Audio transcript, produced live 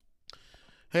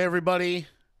Hey everybody,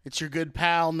 it's your good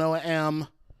pal Noah M.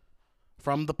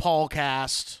 from the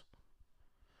Paulcast.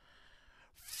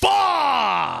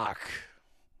 Fuck!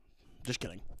 Just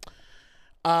kidding.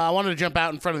 I wanted to jump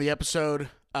out in front of the episode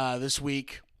this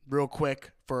week real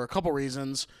quick for a couple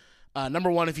reasons.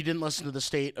 Number one, if you didn't listen to the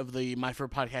State of the My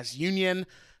Favorite Podcast Union,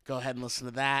 go ahead and listen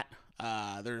to that.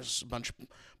 There's a bunch of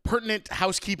pertinent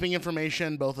housekeeping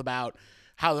information, both about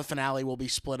how the finale will be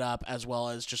split up, as well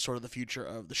as just sort of the future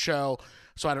of the show.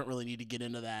 So I don't really need to get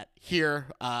into that here.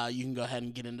 You can go ahead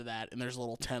and get into that. And there's a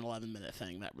little 10, 11-minute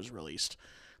thing that was released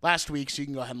last week, so you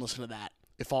can go ahead and listen to that.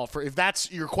 If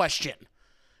that's your question,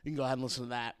 you can go ahead and listen to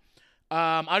that.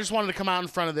 I just wanted to come out in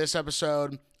front of this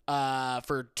episode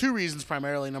for two reasons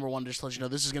primarily. Number one, just to let you know,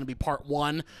 this is going to be part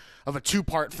one of a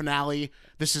two-part finale.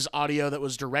 This is audio that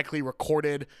was directly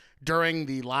recorded during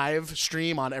the live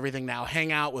stream on Everything Now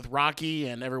Hangout with Rocky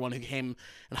and everyone who came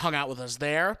and hung out with us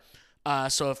there.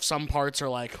 So if some parts are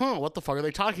like, what the fuck are they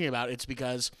talking about? It's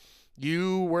because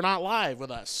you were not live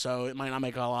with us, so it might not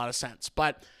make a lot of sense.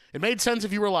 But it made sense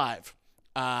if you were live.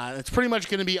 It's pretty much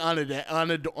going to be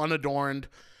unadorned,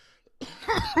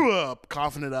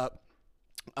 coughing it up.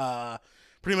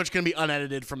 Pretty much going to be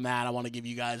unedited from that. I want to give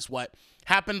you guys what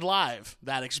happened live,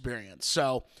 that experience.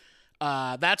 So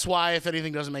that's why, if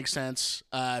anything doesn't make sense,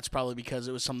 it's probably because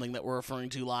it was something that we're referring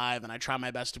to live, and I try my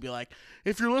best to be like,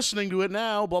 if you're listening to it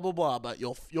now, blah, blah, blah, but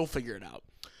you'll figure it out.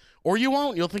 Or you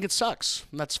won't. You'll think it sucks,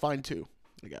 and that's fine too,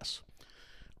 I guess.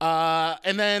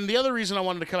 And then the other reason I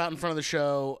wanted to come out in front of the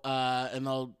show, and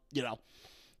I'll,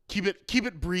 keep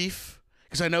it brief,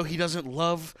 because I know he doesn't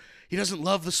love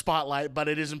the spotlight, but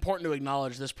it is important to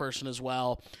acknowledge this person as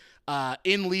well.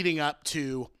 In leading up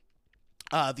to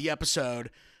the episode,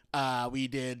 we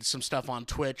did some stuff on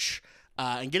Twitch,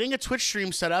 and getting a Twitch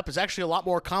stream set up is actually a lot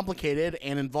more complicated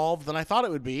and involved than I thought it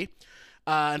would be.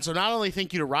 And so not only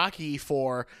thank you to Rocky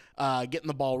for getting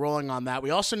the ball rolling on that, we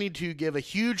also need to give a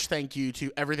huge thank you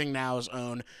to Everything Now's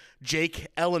own Jake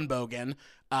Ellenbogen.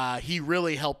 He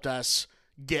really helped us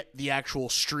get the actual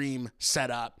stream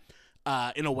set up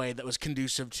in a way that was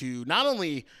conducive to not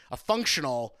only a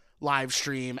functional live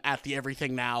stream at the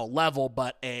Everything Now level,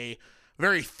 but a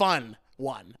very fun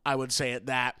one, I would say at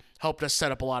that. Helped us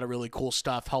set up a lot of really cool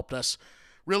stuff, helped us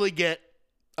really get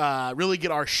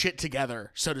our shit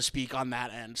together, so to speak, on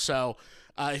that end. So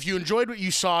if you enjoyed what you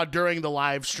saw during the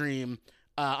live stream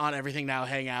on Everything Now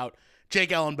Hangout, Jake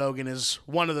Ellenbogen is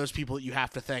one of those people that you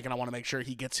have to thank, and I want to make sure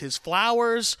he gets his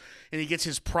flowers and he gets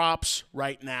his props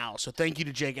right now. So thank you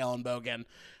to Jake Ellenbogen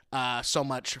so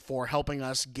much for helping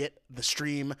us get the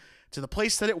stream to the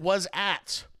place that it was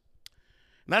at.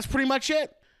 And that's pretty much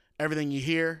it. Everything you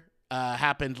hear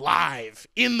happened live,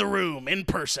 in the room, in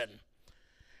person.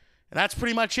 And that's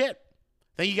pretty much it.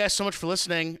 Thank you guys so much for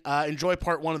listening. Enjoy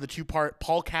part one of the two-part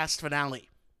Paulcast finale.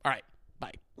 All right,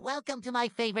 bye. Welcome to my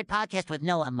favorite podcast with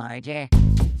Noah Marger.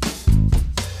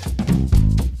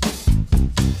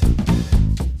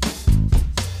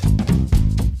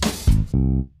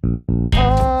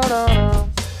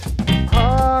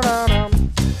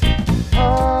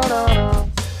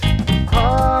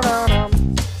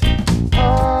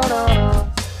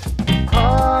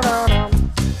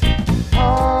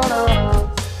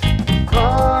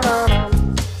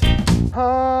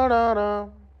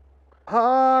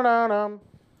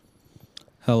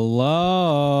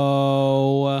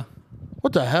 Hello.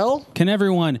 What the hell? Can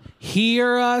everyone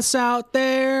hear us out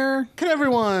there? Can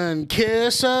everyone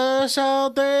kiss us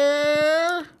out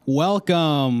there?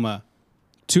 Welcome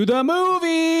to the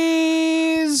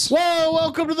movies. Whoa,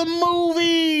 welcome to the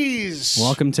movies.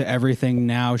 Welcome to Everything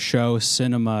Now Show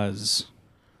Cinemas.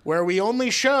 Where we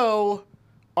only show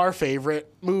our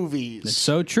favorite movies. It's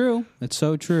so true. It's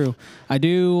so true.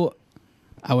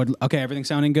 Okay, everything's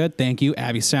sounding good. Thank you.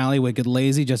 Abby Sally, Wicked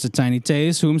Lazy, Just a Tiny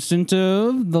Taste,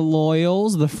 Whomston the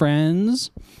Loyals, the Friends.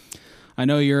 I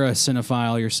know you're a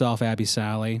cinephile yourself, Abby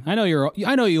Sally. I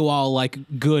know you all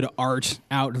like good art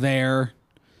out there.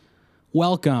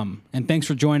 Welcome, and thanks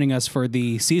for joining us for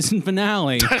the season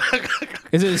finale.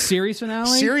 Is it a series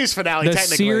finale? Series finale, the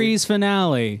technically. Series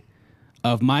finale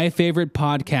of My Favorite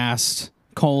Podcast,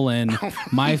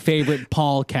 My Favorite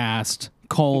Paulcast,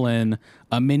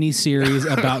 a mini-series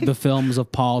about the films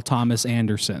of Paul Thomas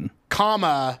Anderson.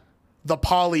 The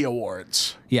Polly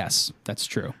Awards. Yes, that's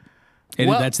true.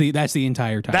 Well, that's the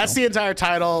entire title. That's the entire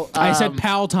title. I said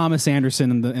Paul Thomas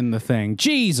Anderson in the thing.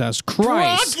 Jesus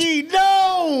Christ. Rocky,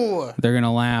 no! They're going to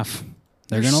laugh.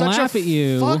 They're going to Such laugh a at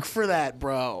you. Fuck for that,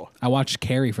 bro. I watched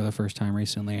Carrie for the first time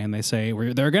recently, and they say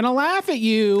they're going to laugh at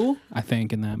you, I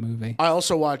think, in that movie. I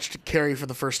also watched Carrie for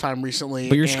the first time recently.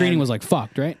 But your screening was like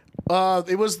fucked, right?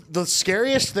 It was the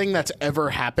scariest thing that's ever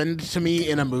happened to me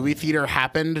in a movie theater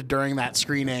happened during that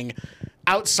screening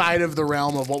outside of the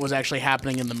realm of what was actually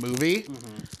happening in the movie.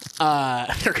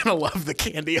 They're going to love the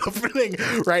candy opening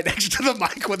right next to the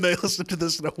mic when they listen to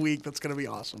this in a week. That's going to be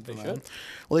awesome for them.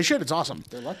 Well, they should. It's awesome.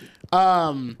 They're lucky.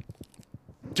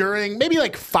 During maybe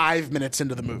like 5 minutes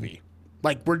into the movie,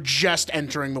 like we're just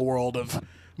entering the world of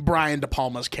Brian De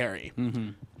Palma's Carrie.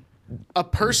 A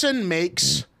person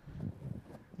makes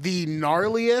the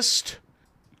gnarliest,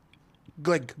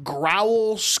 like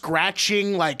growl,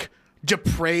 scratching, like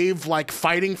depraved, like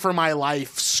fighting for my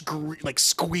life,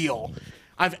 squeal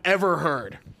I've ever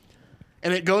heard.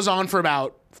 And it goes on for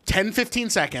about 10, 15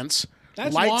 seconds.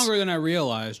 That's longer than I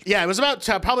realized. Yeah, it was about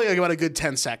probably like about a good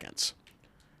 10 seconds.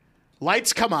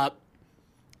 Lights come up,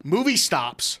 movie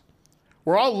stops.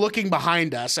 We're all looking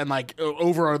behind us and like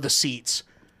over the seats.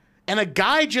 And a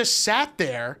guy just sat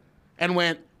there and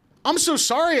went, "I'm so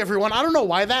sorry, everyone. I don't know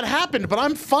why that happened, but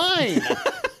I'm fine."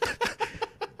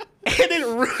 And it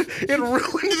ruined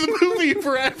the movie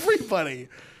for everybody.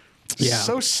 Yeah.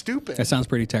 So stupid. That sounds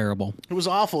pretty terrible. It was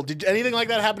awful. Did anything like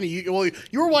that happen to you? Well,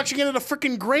 you were watching it at a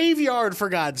freaking graveyard, for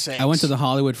God's sake. I went to the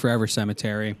Hollywood Forever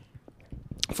Cemetery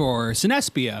for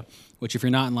Cinespia, which if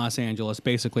you're not in Los Angeles,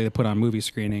 basically they put on movie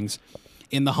screenings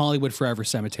in the Hollywood Forever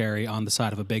Cemetery on the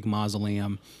side of a big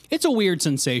mausoleum. It's a weird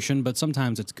sensation, but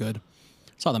sometimes it's good.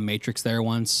 Saw The Matrix there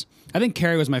once. I think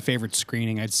Carrie was my favorite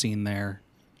screening I'd seen there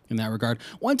in that regard.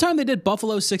 One time they did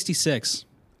Buffalo 66.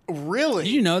 Really?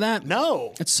 Did you know that?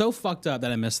 No. It's so fucked up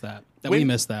that I missed that. We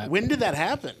missed that. When did that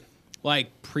happen?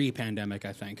 Like pre-pandemic,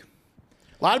 I think.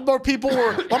 A lot more people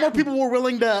were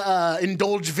willing to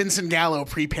indulge Vincent Gallo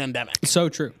pre-pandemic. So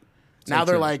true. Now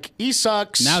they're like, he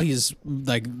sucks. Now he's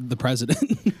like the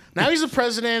president. Now he's the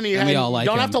president. And we all like you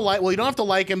don't him. have to like. Well, you don't have to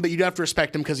like him, but you do have to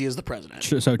respect him because he is the president.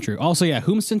 So true. Also, yeah,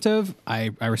 Humstintov,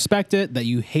 I respect it that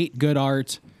you hate good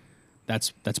art.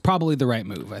 That's probably the right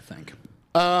move, I think.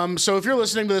 So if you're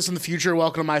listening to this in the future,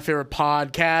 welcome to My Favorite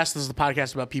Podcast. This is the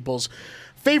podcast about people's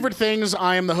favorite things.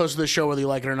 I am the host of the show, whether you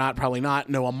like it or not. Probably not.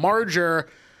 Noah Marger,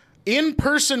 in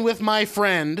person with my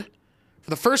friend for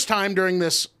the first time during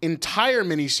this entire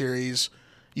miniseries.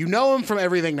 You know him from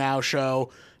Everything Now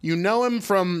show. You know him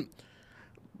from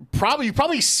you've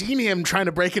probably seen him trying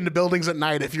to break into buildings at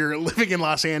night if you're living in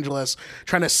Los Angeles,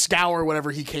 trying to scour whatever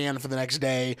he can for the next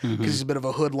day because he's a bit of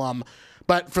a hoodlum.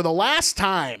 But for the last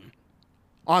time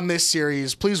on this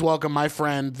series, please welcome my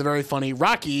friend, the very funny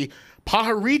Rocky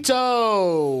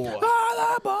Pajarito.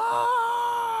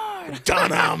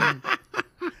 Dunham.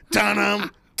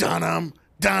 Dunham. Dunham.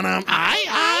 Dunham.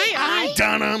 I.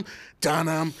 Dunham.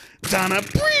 Dunham.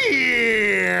 Dunham.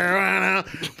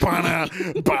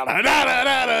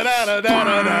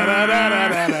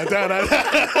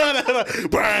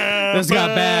 This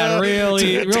got bad real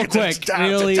quick.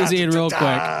 Real easy and real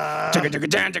quick.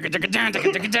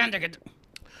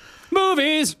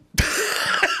 Movies.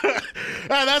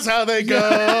 That's how they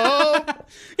go.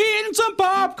 Eating some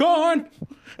popcorn.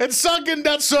 And sucking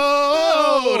that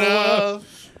soda.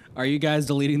 Are you guys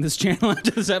deleting this channel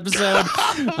after this episode?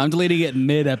 I'm deleting it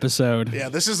mid-episode. Yeah,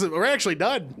 we're actually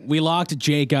done. We locked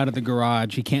Jake out of the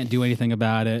garage. He can't do anything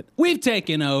about it. We've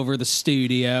taken over the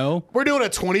studio. We're doing a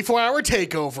 24-hour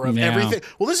takeover of everything.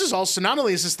 Well, this is also, not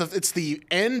only is this it's the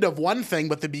end of one thing,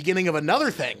 but the beginning of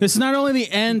another thing. This is not only the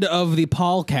end of the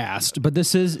Paulcast, but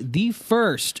this is the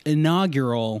first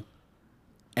inaugural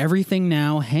Everything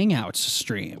Now Hangouts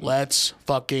stream. Let's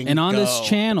fucking And on go. this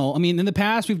channel, I mean, in the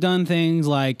past, we've done things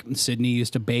like Sydney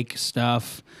used to bake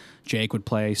stuff. Jake would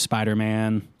play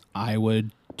Spider-Man. I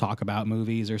would talk about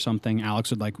movies or something. Alex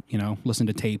would, like, listen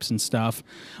to tapes and stuff.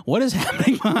 What is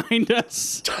happening behind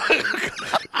us?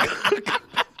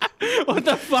 What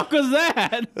the fuck was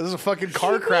that? This is a fucking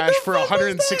car crash for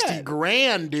 160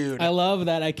 grand, dude. I love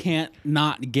that I can't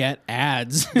not get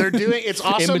ads. They're doing, it's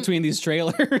awesome. In between these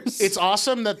trailers. It's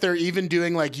awesome that they're even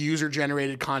doing like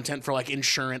user-generated content for like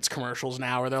insurance commercials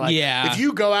now, where they're like, Yeah. if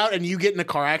you go out and you get in a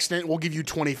car accident, we'll give you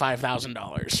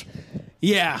 $25,000.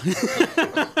 Yeah.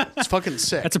 It's fucking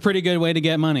sick. That's a pretty good way to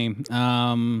get money.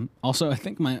 Also, I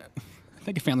think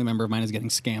a family member of mine is getting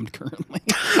scammed currently.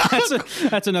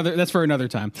 That's for another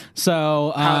time.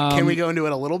 So can we go into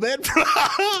it a little bit?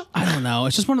 I don't know.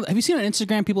 It's just have you seen on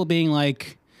Instagram people being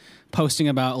like posting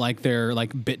about like their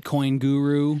like Bitcoin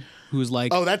guru who's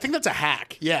like, Oh, I think that's a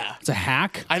hack. Yeah. it's a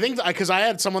hack? I think because I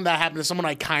had someone that happened to someone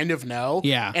I kind of know.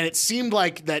 Yeah. And it seemed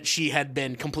like that she had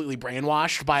been completely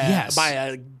brainwashed by Yes.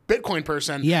 a Bitcoin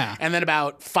person. Yeah. And then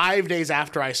about 5 days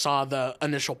after I saw the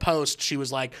initial post, she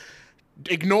was like,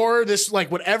 ignore this,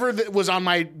 like whatever that was on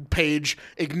my page,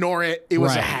 ignore it. It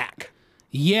was a Right. hack.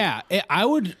 Yeah, I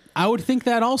would think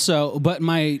that also, but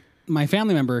my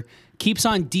family member keeps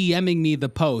on DMing me the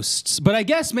posts. But I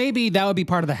guess maybe that would be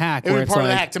part of the hack. It would be part of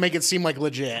the hack to make it seem like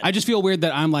legit. I just feel weird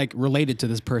that I'm like related to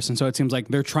this person, so it seems like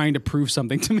they're trying to prove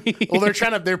something to me. Well,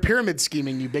 they're pyramid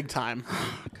scheming you big time.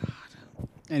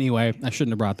 Anyway, I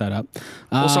shouldn't have brought that up.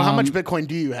 Well, so how much Bitcoin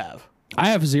do you have?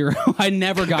 I have 0. I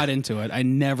never got into it. I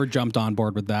never jumped on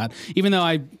board with that. Even though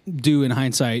I do, in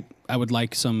hindsight, I would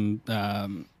like some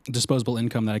disposable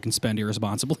income that I can spend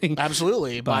irresponsibly.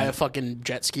 Absolutely. Buy a fucking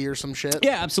jet ski or some shit.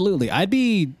 Yeah, absolutely. I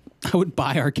would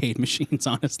buy arcade machines,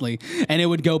 honestly, and it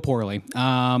would go poorly.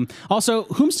 Also,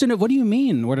 Whomston, what do you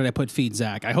mean? Where did I put Feed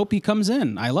Zach? I hope he comes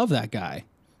in. I love that guy.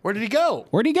 Where did he go?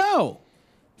 Where'd he go?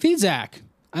 Feed Zach.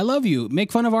 I love you.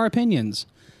 Make fun of our opinions.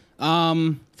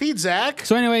 Feed Zach.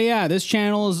 So anyway, yeah, this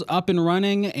channel is up and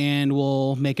running, and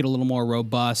we'll make it a little more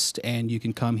robust, and you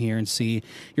can come here and see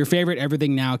your favorite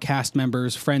Everything Now cast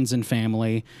members, friends, and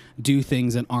family do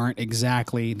things that aren't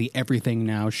exactly the Everything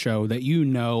Now show that you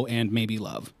know and maybe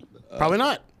love. Probably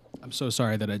not. I'm so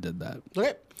sorry that I did that.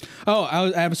 Okay. Oh,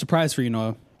 I have a surprise for you,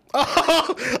 Noah.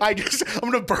 Oh, I'm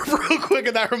going to burp real quick,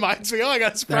 and that reminds me. Oh, I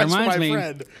got a surprise for my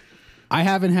friend. I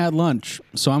haven't had lunch,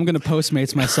 so I'm going to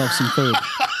Postmates myself some food.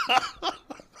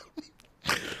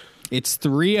 It's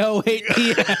 3:08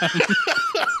 p.m.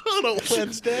 On a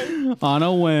Wednesday. On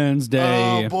a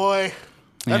Wednesday. Oh, boy.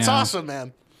 That's Yeah. awesome,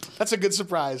 man. That's a good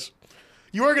surprise.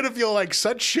 You are going to feel like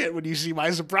such shit when you see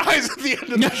my surprise at the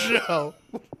end of the show.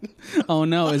 Oh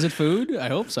no, is it food? I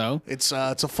hope so. It's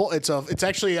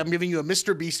actually, I'm giving you a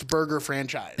Mr. Beast burger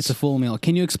franchise. It's a full meal.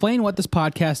 Can you explain what this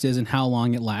podcast is and how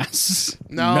long it lasts?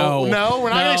 No, we're not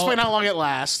going to explain how long it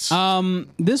lasts.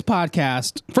 This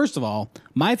podcast, first of all,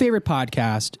 my favorite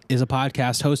podcast is a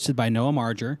podcast hosted by Noah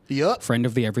Marger, Yep. friend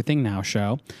of the Everything Now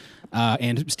show,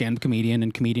 and stand-up comedian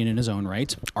and comedian in his own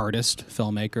right, artist,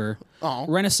 filmmaker,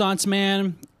 Renaissance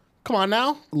man, Come on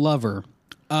now. lover,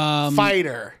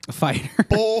 Fighter. fighter.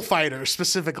 Bullfighter,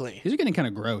 specifically. These are getting kind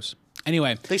of gross.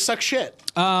 Anyway, They suck shit.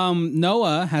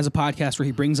 Noah has a podcast where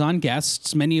he brings on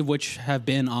guests, many of which have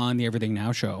been on the Everything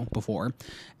Now show before,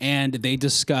 and they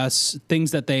discuss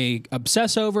things that they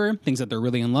obsess over, things that they're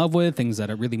really in love with, things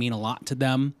that really mean a lot to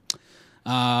them.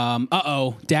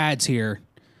 Dad's here.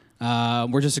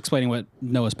 We're just explaining what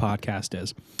Noah's podcast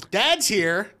is. Dad's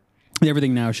here. The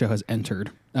Everything Now show has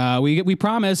entered. We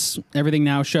promise Everything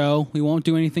Now show we won't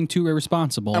do anything too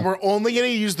irresponsible. And we're only going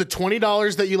to use the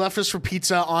 $20 that you left us for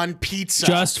pizza on pizza.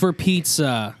 Just for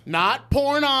pizza. Not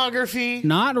pornography.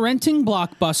 Not renting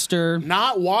Blockbuster.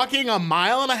 Not walking a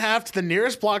mile and a half to the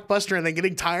nearest Blockbuster and then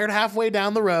getting tired halfway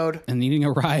down the road. And needing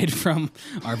a ride from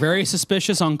our very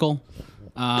suspicious uncle.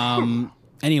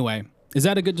 Anyway, is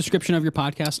that a good description of your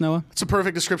podcast, Noah? It's a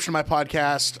perfect description of my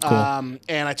podcast. Cool.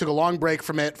 And I took a long break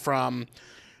from it from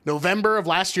November of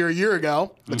last year, a year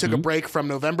ago. I took a break from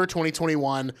November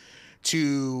 2021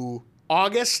 to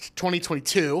August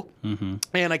 2022.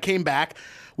 And I came back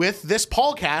with this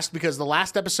podcast because the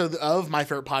last episode of my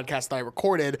favorite podcast that I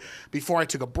recorded before I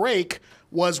took a break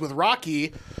was with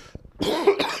Rocky.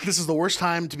 This is the worst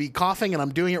time to be coughing, and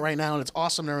I'm doing it right now, and it's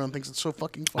awesome. And everyone thinks it's so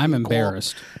fucking funny. I'm and cool.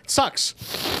 embarrassed. It sucks.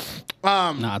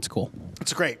 Nah, it's cool.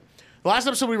 It's great. The last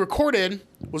episode we recorded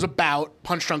was about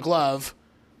Punch Drunk Love,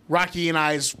 Rocky and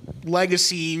I's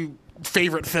legacy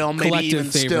favorite film, maybe Collective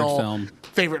even favorite still film.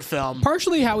 favorite film.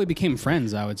 Partially how we became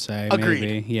friends, I would say. Agreed.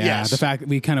 Maybe. Yeah. Yes. The fact that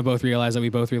we kind of both realized that we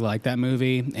both really like that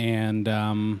movie,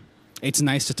 and it's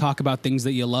nice to talk about things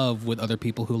that you love with other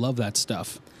people who love that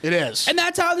stuff. It is. And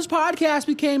that's how this podcast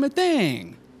became a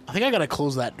thing. I think I gotta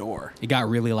close that door. It got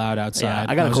really loud outside. Yeah,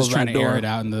 I gotta was close just trying that to air door. it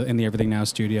out in the Everything Now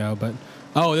studio, but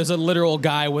there's a literal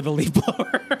guy with a leaf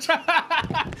blower.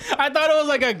 I thought it was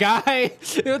like a guy.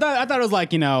 I thought it was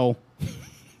like,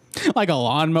 like a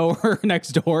lawnmower next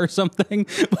door or something.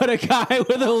 But a guy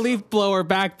with a leaf blower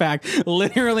backpack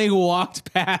literally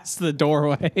walked past the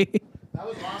doorway. That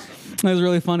was awesome. That was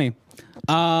really funny.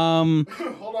 Hold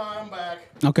on, I'm back.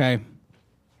 Okay.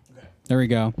 There we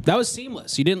go. That was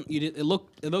seamless. You didn't. It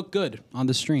looked good on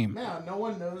the stream. Yeah, no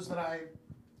one knows that I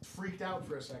freaked out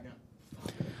for a second.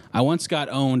 I once got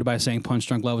owned by saying Punch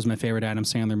Drunk Love was my favorite Adam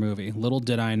Sandler movie. Little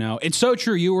did I know. It's so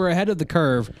true. You were ahead of the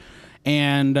curve.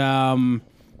 And I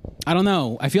don't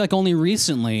know. I feel like only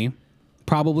recently,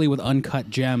 probably with Uncut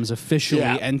Gems, officially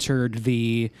entered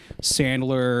the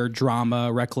Sandler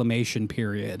drama reclamation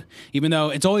period. Even though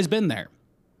it's always been there.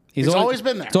 He's always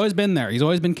been there. It's always been there. He's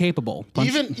always been capable.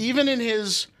 Even in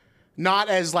his not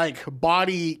as like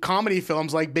body comedy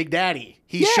films like Big Daddy,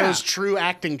 he shows true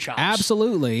acting chops.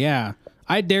 Absolutely, yeah.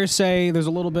 I dare say there's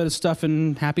a little bit of stuff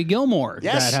in Happy Gilmore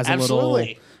Yes, that has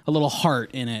absolutely. a little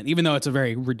heart in it, even though it's a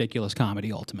very ridiculous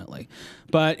comedy ultimately.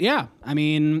 But yeah, I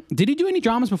mean, did he do any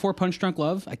dramas before Punch Drunk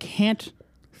Love? I can't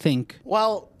think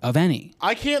of any.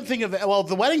 I can't think of. Well,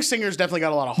 The Wedding Singer's definitely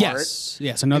got a lot of heart.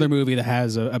 Yes, another movie that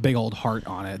has a big old heart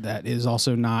on it. That is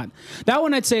also not that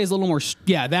one. I'd say is a little more.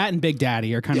 Yeah, that and Big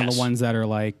Daddy are kind of the ones that are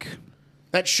like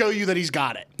that show you that he's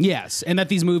got it. Yes, and that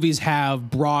these movies have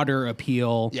broader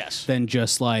appeal. Yes. Than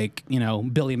just like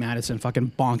Billy Madison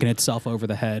fucking bonking itself over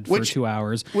the head for 2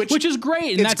 hours, which is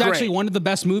great, and that's actually one of the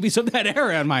best movies of that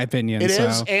era, in my opinion. It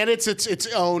is, and it's its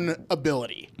own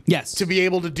ability. Yes. To be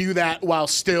able to do that while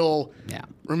still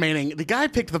remaining. The guy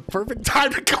picked the perfect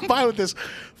time to come by with this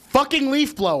fucking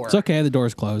leaf blower. It's okay. The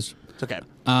door's closed. It's okay.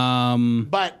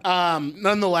 But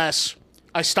nonetheless,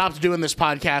 I stopped doing this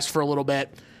podcast for a little bit.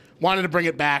 Wanted to bring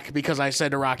it back because I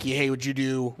said to Rocky, hey, would you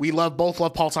do... We both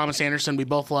love Paul Thomas Anderson. We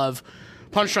both love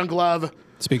Punch Drunk Love.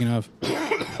 Speaking of.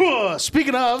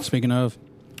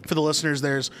 For the listeners,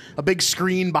 there's a big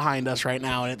screen behind us right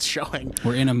now, and it's showing...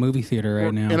 We're in a movie theater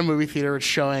right now. In a movie theater. It's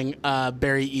showing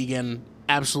Barry Egan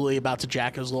absolutely about to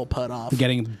jack his little putt off.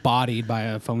 Getting bodied by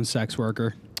a phone sex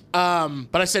worker. But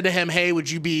I said to him, hey,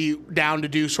 would you be down to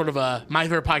do sort of a My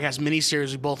Favorite Podcast miniseries?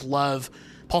 We both love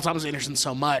Paul Thomas Anderson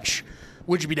so much.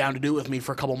 Would you be down to do it with me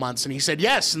for a couple months? And he said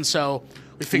yes. And so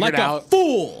we figured out. Like a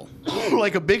fool.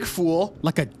 Like a big fool.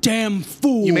 Like a damn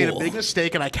fool. You made a big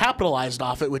mistake, and I capitalized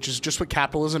off it, which is just what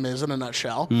capitalism is in a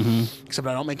nutshell. Mm-hmm. Except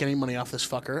I don't make any money off this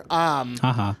fucker.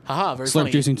 Very Slurp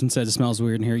funny. Juicington says it smells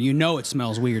weird in here. You know it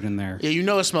smells weird in there. Yeah, you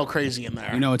know it smells crazy in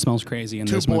there. You know it smells crazy in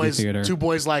this movie theater. Two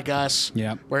boys like us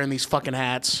wearing these fucking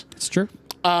hats. It's true.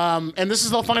 And this is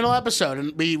the final episode.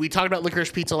 And we talked about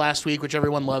Licorice Pizza last week, which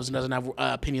everyone loves and doesn't have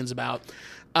opinions about.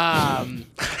 We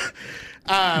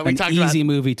An talked easy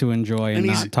about movie to enjoy and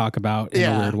not talk about in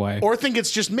a weird way. Or think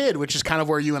it's just mid, which is kind of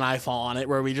where you and I fall on it,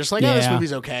 where we just like, this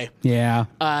movie's okay. Yeah.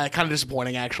 Kind of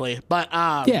disappointing, actually. But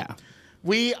I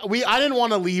didn't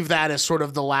want to leave that as sort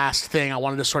of the last thing. I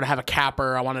wanted to sort of have a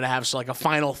capper. I wanted to have like a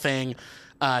final thing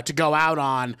to go out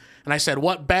on. And I said,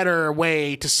 what better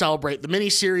way to celebrate the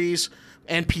miniseries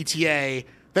and PTA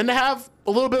than to have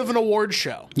a little bit of an award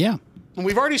show? Yeah. And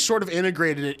we've already sort of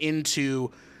integrated it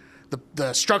into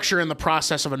the structure and the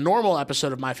process of a normal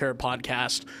episode of My Favorite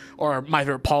Podcast, or My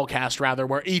Favorite Paulcast, rather,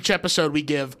 where each episode we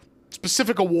give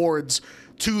specific awards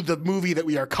to the movie that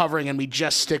we are covering, and we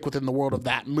just stick within the world of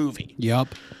that movie. Yup,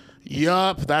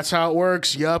 that's how it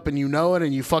works. Yup, and you know it,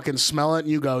 and you fucking smell it, and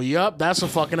you go, yup, that's a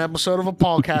fucking episode of a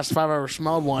Paulcast if I've ever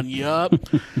smelled one. Yup.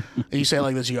 And you say it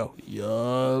like this, you go,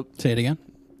 yup. Say it again.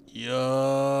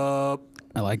 Yup.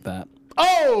 I like that.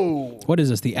 Oh! What is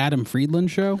this, the Adam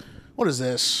Friedland show? What is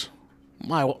this?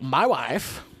 My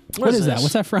wife. What is that?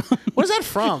 What's that from? What is that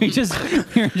from?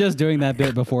 You're just doing that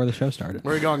bit before the show started.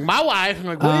 We're going, my wife. I'm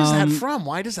like, what is that from?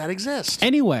 Why does that exist?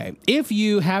 Anyway, if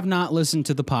you have not listened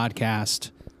to the podcast,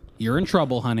 you're in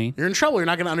trouble, honey. You're in trouble. You're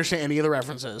not going to understand any of the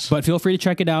references. But feel free to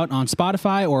check it out on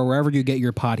Spotify or wherever you get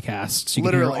your podcasts. You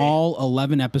can hear all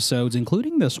 11 episodes,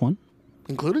 including this one.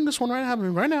 Including this one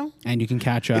happening right now. And you can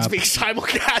catch up. It's being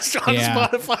simulcast on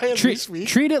Spotify as we speak.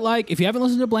 Treat it like, if you haven't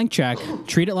listened to Blank Check,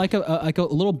 treat it like a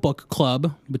little book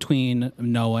club between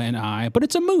Noah and I. But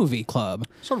it's a movie club.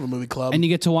 Sort of a movie club. And you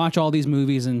get to watch all these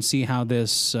movies and see how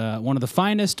this, one of the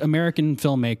finest American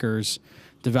filmmakers,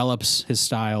 develops his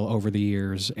style over the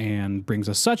years and brings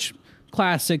us such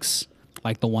classics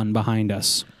like the one behind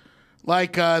us.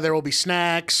 Like There Will Be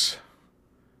Snacks.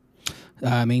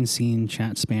 Main scene,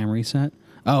 chat, spam, reset.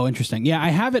 Oh, interesting. Yeah, I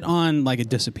have it on, like, it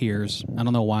disappears. I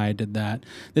don't know why I did that.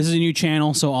 This is a new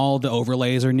channel, so all the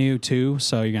overlays are new, too,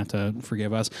 so you're going to have to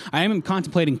forgive us. I am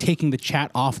contemplating taking the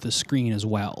chat off the screen as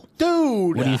well.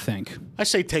 Dude! What do you think? I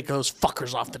say take those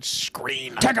fuckers off the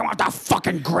screen. Take them off the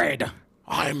fucking grid!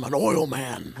 I'm an oil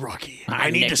man, Rocky. I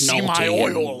need Nick to see Nolte. my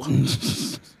oil.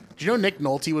 Do you know Nick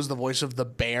Nolte was the voice of the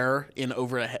bear in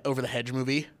Over the Hedge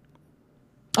movie?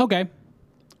 Okay,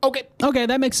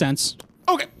 that makes sense.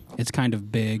 Okay. It's kind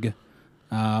of big.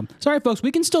 Sorry, folks.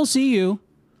 We can still see you.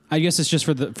 I guess it's just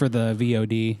for the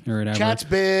VOD or whatever. Chat's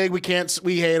big. We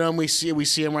hate him. We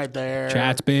see him right there.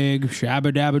 Chat's big.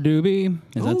 Shabba dabba doobie.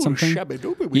 Is that something? Shabba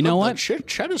doobie. We You know love what? that shit.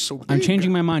 Chat is so big. I'm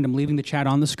changing my mind. I'm leaving the chat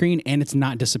on the screen, and it's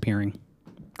not disappearing.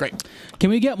 Great. Can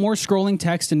we get more scrolling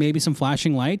text and maybe some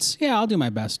flashing lights? Yeah, I'll do my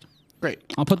best. Great.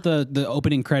 I'll put the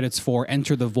opening credits for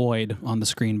Enter the Void on the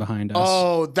screen behind us.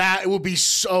 Oh, that would be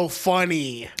so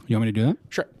funny. You want me to do that?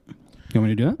 Sure. You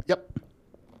want me to do that? Yep.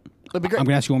 That'd be great. I'm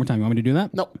going to ask you one more time. You want me to do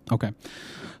that? Nope. Okay.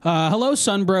 Hello,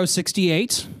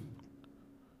 Sunbro68.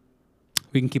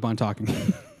 We can keep on talking. We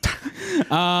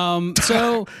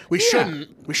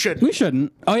shouldn't. We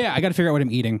shouldn't. Oh, yeah. I got to figure out what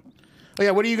I'm eating. Oh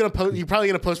yeah, what are you gonna post? You're probably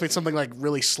gonna postmate something like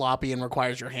really sloppy and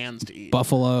requires your hands to eat.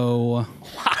 Buffalo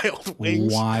Wild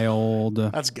wings. Wild.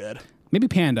 That's good. Maybe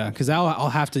panda, because I'll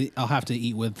have to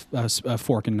eat with a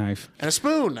fork and knife. And a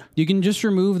spoon. You can just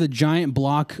remove the giant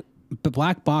black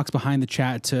box behind the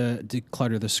chat to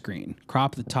declutter the screen.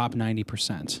 Crop the top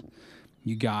 90%.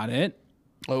 You got it.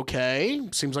 Okay.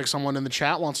 Seems like someone in the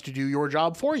chat wants to do your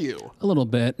job for you. A little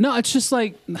bit. No, it's just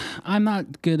like I'm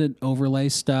not good at overlay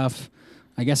stuff.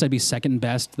 I guess I'd be second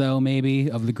best though,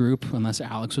 maybe of the group, unless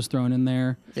Alex was thrown in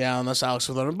there. Yeah, unless Alex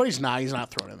was thrown, but he's not. He's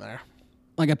not thrown in there.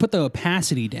 Like I put the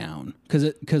opacity down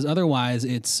because otherwise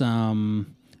it's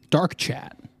dark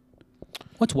chat.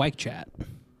 What's white chat?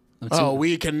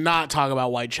 We cannot talk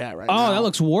about white chat right now. Oh, that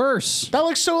looks worse. That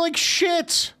looks so like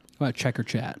shit. What about checker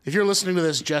chat? If you're listening to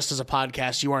this just as a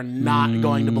podcast, you are not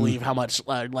going to believe how much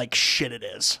like shit it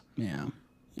is. Yeah.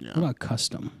 What about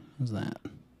custom? What's that?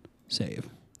 Save.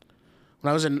 When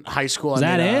I was in high school, Is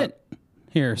that it?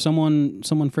 Here, someone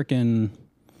freaking.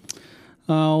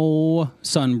 Oh,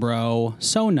 Sunbro,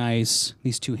 so nice.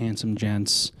 These two handsome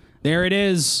gents. There it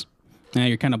is. Now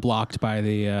you're kind of blocked by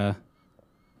the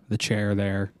chair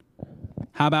there.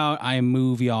 How about I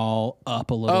move y'all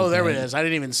up a little? Oh, there bit? it is. I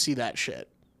didn't even see that shit.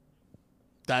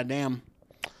 God damn.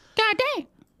 God dang.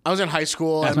 I was in high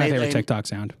school. That's I my favorite TikTok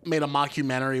sound. made a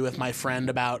mockumentary with my friend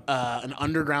about an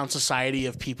underground society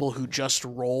of people who just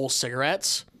roll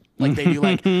cigarettes. Like they do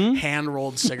like hand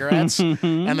rolled cigarettes.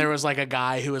 And there was like a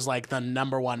guy who was like the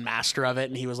 #1 master of it.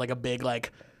 And he was like a big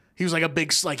he was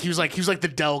like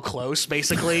the Del Close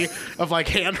basically of like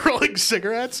hand rolling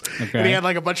cigarettes. Okay. And he had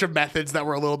like a bunch of methods that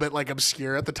were a little bit like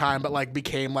obscure at the time, but like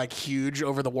became like huge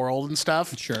over the world and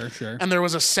stuff. Sure. And there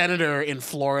was a senator in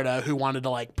Florida who wanted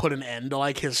to like put an end to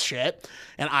like his shit.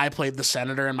 And I played the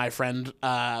senator, and my friend,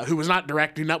 who was not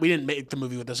directing, we didn't make the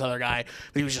movie with this other guy,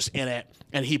 but he was just in it.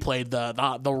 And he played the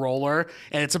roller.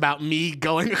 And it's about me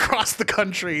going across the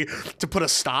country to put a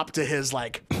stop to his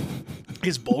like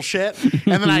his bullshit.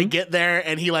 And then I get there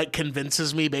and he like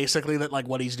convinces me basically that like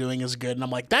what he's doing is good. And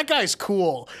I'm like, that guy's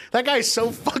cool. That guy's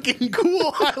so fucking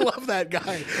cool. I love that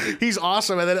guy. He's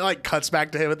awesome. And then it like cuts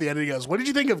back to him at the end and he goes, what did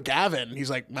you think of Gavin? And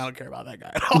he's like, I don't care about that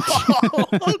guy at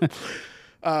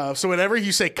all. So whenever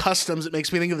you say customs, it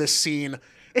makes me think of this scene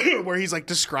where he's like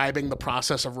describing the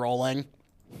process of rolling.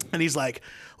 And he's like,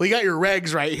 well, you got your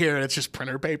regs right here, and it's just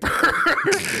printer paper.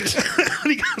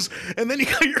 And he goes, and then you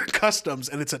got your customs,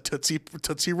 and it's a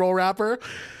Tootsie Roll wrapper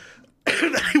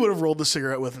that he would have rolled the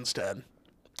cigarette with instead.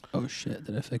 Oh shit!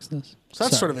 Did I fix this? So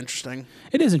that's sort of interesting.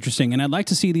 It is interesting, and I'd like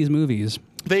to see these movies.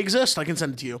 They exist. I can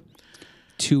send it to you.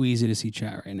 Too easy to see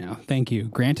chat right now. Thank you.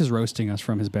 Grant is roasting us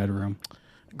from his bedroom.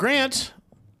 Grant,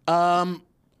 I'm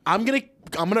gonna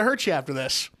hurt you after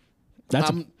this.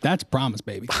 That's promise,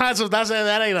 baby.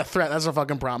 That ain't a threat. That's a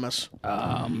fucking promise.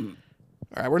 All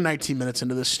right, we're 19 minutes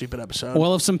into this stupid episode.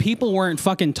 Well, if some people weren't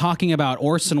fucking talking about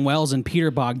Orson Welles and Peter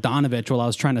Bogdanovich while I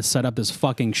was trying to set up this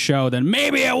fucking show, then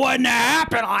maybe it wouldn't have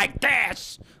happened like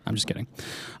this. I'm just kidding.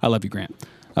 I love you, Grant.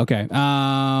 Okay.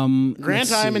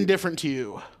 Grant, I'm indifferent to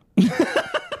you.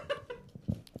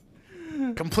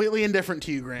 Completely indifferent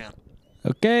to you, Grant.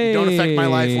 Okay. Don't affect my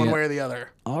life one way or the other.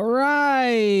 All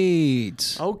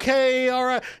right. Okay, all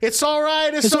right. It's all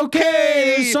right. It's okay.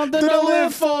 Okay. There's something to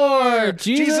live for.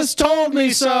 Jesus told me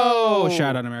so.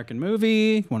 Shout out American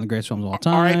Movie, one of the greatest films of all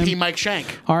time. R.I.P. Mike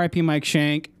Shank. R.I.P. Mike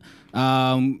Shank.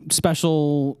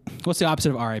 Special. What's the opposite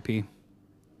of R.I.P.?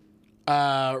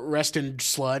 Rest in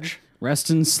sludge. Rest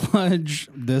in sludge.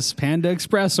 This Panda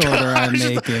Express order I'm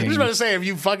making. I was about to say, have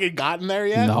you fucking gotten there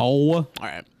yet? No. All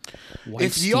right.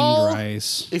 White steamed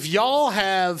rice. If y'all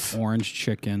have Orange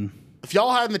chicken. If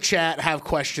y'all in the chat have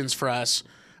questions for us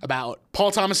about Paul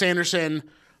Thomas Anderson,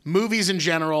 movies in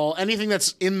general, anything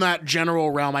that's in that general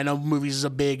realm, I know movies is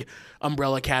a big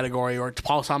umbrella category, or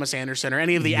Paul Thomas Anderson, or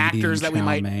any of the actors that we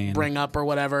might bring up or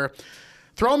whatever,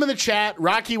 throw them in the chat.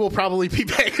 Rocky will probably be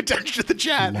paying attention to the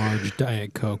chat. Large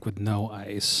Diet Coke with no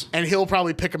ice. And he'll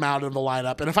probably pick them out of the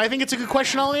lineup. And if I think it's a good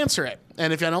question, I'll answer it.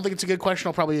 And if I don't think it's a good question,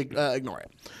 I'll probably ignore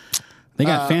it. They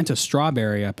got Fanta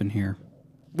Strawberry up in here.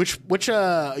 Which you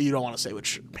don't want to say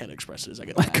which Panda Express it is. I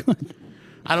get that.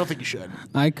 I don't think you should.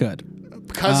 I could.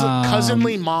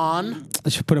 Cousinly Mon. I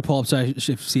should put a poll up so I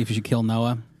should see if you should kill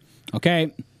Noah.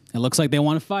 Okay. It looks like they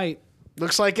want to fight.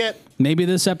 Looks like it. Maybe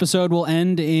this episode will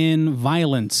end in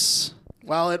violence.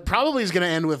 Well, it probably is going to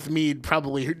end with me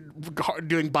probably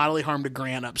doing bodily harm to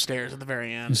Grant upstairs at the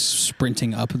very end.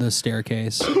 Sprinting up the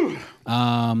staircase.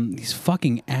 These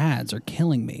fucking ads are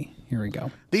killing me. Here we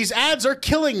go. These ads are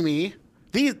killing me.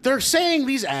 They're saying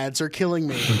these ads are killing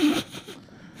me.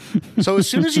 So as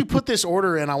soon as you put this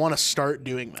order in, I want to start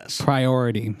doing this.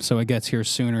 Priority, so it gets here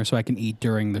sooner, so I can eat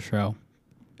during the show.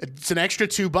 It's an extra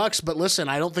 $2, but listen,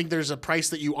 I don't think there's a price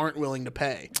that you aren't willing to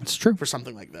pay It's true. for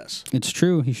something like this. It's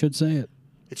true. He should say it.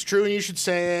 It's true, and you should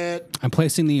say it. I'm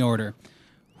placing the order.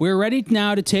 We're ready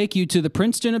now to take you to the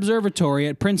Princeton Observatory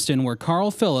at Princeton, where Carl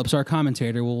Phillips, our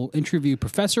commentator, will interview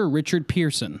Professor Richard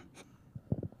Pearson.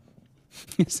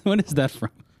 What is that from?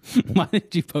 Why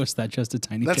did you post that, just a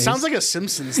tiny That case? sounds like a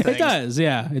Simpsons thing. It does,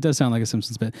 yeah. It does sound like a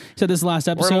Simpsons bit. So this last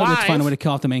episode, let's find a way to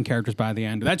kill off the main characters by the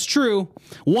end. That's true.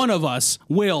 One of us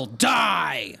will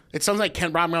die. It sounds like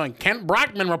Kent Brockman going, Kent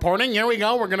Brockman reporting. Here we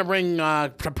go. We're going to bring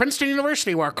to Princeton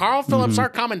University, where Carl Phillips, our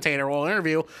commentator, will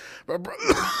interview.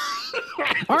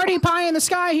 Artie Pie in the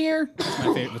sky here.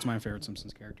 That's my favorite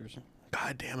Simpsons characters.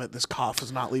 God damn it. This cough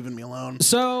is not leaving me alone.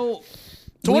 So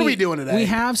what are we doing today? We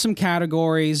have some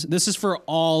categories. This is for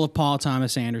all of Paul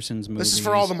Thomas Anderson's movies. This is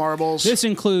for all the marbles. This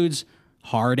includes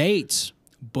Hard Eight,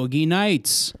 Boogie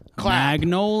Nights, Clap.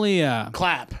 Magnolia,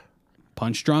 Clap.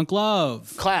 Punch Drunk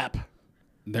Love, Clap.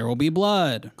 There Will Be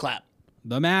Blood, Clap.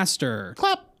 The Master,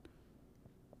 Clap.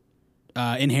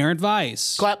 Inherent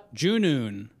Vice, Clap.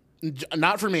 Junoon,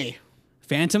 Not for me.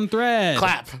 Phantom Thread,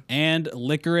 Clap. and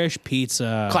Licorice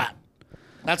Pizza. Clap.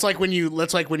 That's like when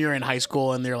you're in high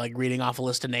school and they're like reading off a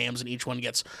list of names and each one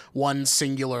gets one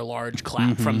singular large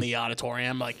clap from the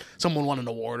auditorium, like someone won an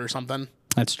award or something.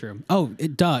 That's true. Oh,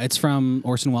 duh. It's from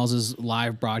Orson Welles'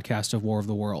 live broadcast of War of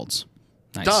the Worlds.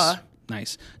 Nice. Duh.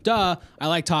 Nice. Duh. I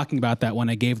like talking about that when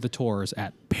I gave the tours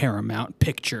at Paramount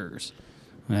Pictures.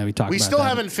 We still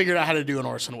haven't figured out how to do an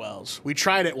Orson Welles. We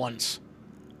tried it once.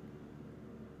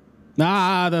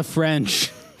 Ah, the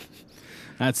French.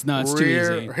 That's nuts. Too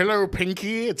easy. Hello,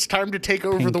 Pinky. It's time to take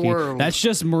over the Pinky. world. That's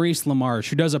just Maurice LaMarche,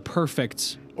 who does a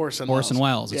perfect Orson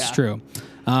Welles. It's Yeah. true.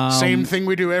 Same thing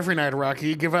we do every night,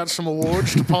 Rocky. Give out some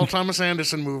awards to Paul Thomas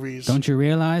Anderson movies. Don't you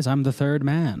realize I'm the third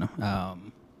man?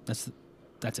 That's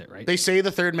it, right? They say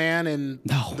the third man in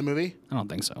No. the movie? I don't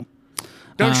think so.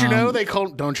 Don't you know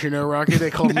Don't you know, Rocky?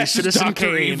 They called me Citizen Dr.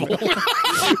 Kane. Evil.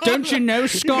 Don't you know,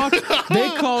 Scott? They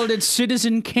called it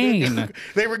Citizen Kane.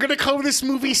 They were gonna call this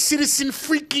movie Citizen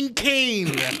freaking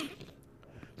Kane.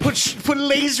 Put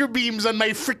laser beams on my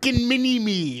freaking mini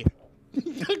me.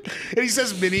 And he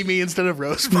says mini me instead of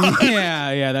Rosebud.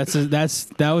 Yeah.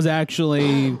 That was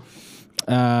actually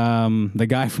the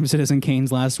guy from Citizen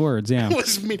Kane's last words. Yeah. It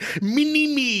was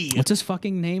mini me. What's his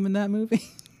fucking name in that movie?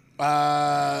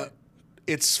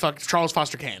 It's Charles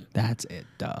Foster Kane. That's it.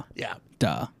 Duh. Yeah.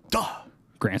 Duh. Duh.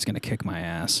 Grant's gonna kick my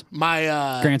ass.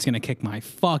 My Grant's gonna kick my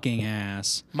fucking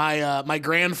ass. my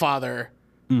grandfather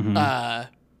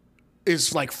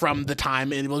is like from the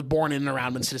time, and was born in and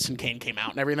around when Citizen Kane came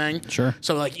out and everything. Sure.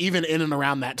 So like even in and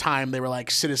around that time, they were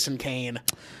like Citizen Kane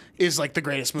is like the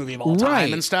greatest movie of all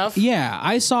time and stuff. Yeah,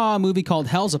 I saw a movie called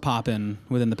Hell's a Poppin'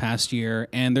 within the past year,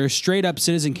 and there's straight up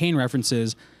Citizen Kane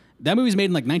references. That movie was made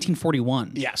in like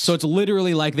 1941. Yes. So it's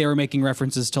literally like they were making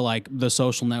references to like The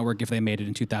Social Network if they made it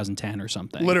in 2010 or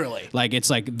something. Literally. Like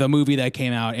it's like the movie that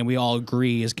came out and we all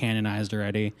agree is canonized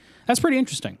already. That's pretty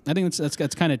interesting. I think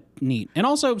that's kind of neat. And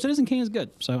also, Citizen Kane is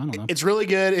good, so I don't know. It's really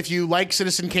good. If you like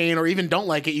Citizen Kane or even don't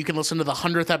like it, you can listen to the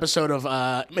 100th episode of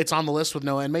It's on the List with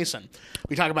Noah and Mason.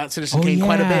 We talk about Citizen Kane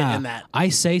quite a bit in that. I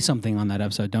say something on that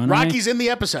episode, don't I? Rocky's in the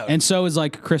episode. And so is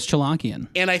like Chris Chalakian.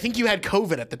 And I think you had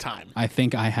COVID at the time. I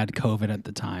think I had COVID at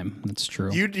the time. That's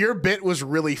true. Your bit was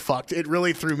really fucked. It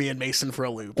really threw me and Mason for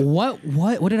a loop. What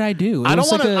did I do? I don't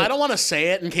want to say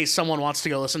it in case someone wants to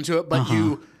go listen to it, but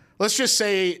let's just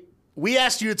say we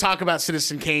asked you to talk about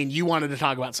Citizen Kane. You wanted to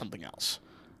talk about something else.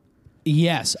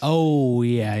 Yes. Oh,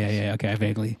 yeah. Okay, I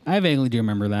vaguely do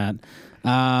remember that.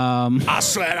 I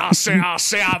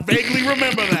vaguely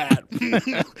remember that.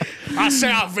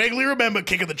 I vaguely remember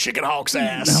kicking the chicken hawk's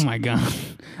ass. Oh my god.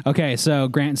 Okay, so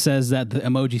Grant says that the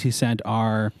emojis he sent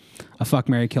are a fuck,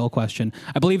 marry, kill question.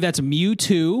 I believe that's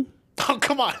Mewtwo. Oh,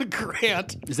 come on,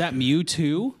 Grant. Is that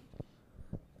Mewtwo?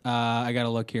 I gotta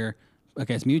look here.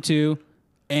 Okay, it's Mewtwo.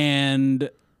 And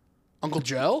Uncle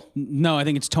Joe? no, I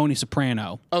think it's Tony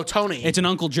Soprano. Oh, Tony. It's an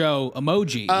Uncle Joe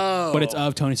emoji, Oh. but it's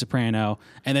of Tony Soprano,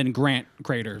 and then Grant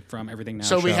Crater from Everything Now.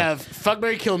 So we show. have Fuck,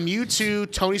 Marry, Kill, Mewtwo,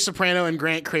 Tony Soprano, and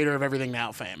Grant Crater of Everything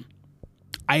Now fame.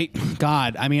 I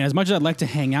mean, as much as I'd like to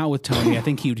hang out with Tony, I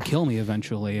think he would kill me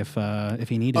eventually if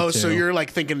he needed to. Oh, so you're like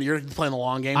thinking you're playing the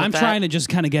long game. I'm trying to just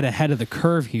kind of get ahead of the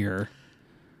curve here.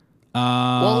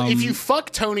 Well, if you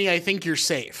fuck Tony, I think you're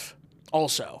safe.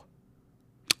 Also,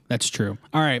 that's true.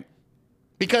 All right.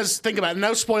 Because think about it,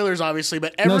 no spoilers, obviously,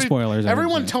 but No spoilers,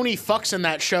 everyone obviously. Tony fucks in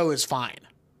that show is fine.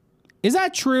 Is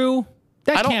that true?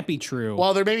 That can't be true.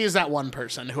 Well, there maybe is that one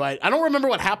person who I don't remember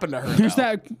what happened to her. There's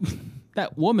though.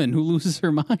 that woman who loses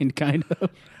her mind, kind of.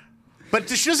 But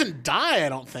she doesn't die, I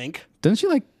don't think. Doesn't she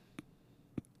like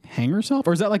hang herself,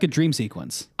 or is that like a dream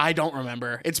sequence? I don't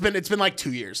remember. It's been like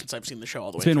 2 years since I've seen the show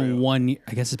all the way It's been through. 1 year.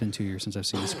 I guess it's been 2 years since I've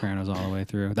seen The Sopranos all the way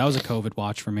through. That was a COVID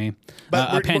watch for me.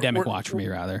 But A pandemic watch for me,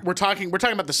 rather. We're talking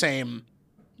about the same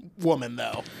woman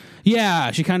though.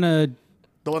 Yeah, she kind of.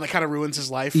 The one that kind of ruins his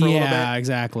life for a little bit. Yeah,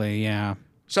 exactly. Yeah.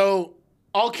 So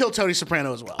I'll kill Tony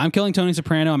Soprano as well. I'm killing Tony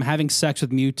Soprano. I'm having sex with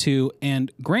Mewtwo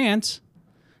and Grant.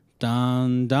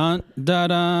 Dun dun da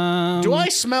dum. Do I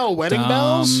smell wedding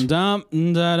bells? Dum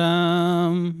da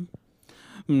dum.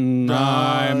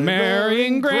 I'm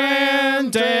marrying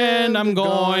Grant and I'm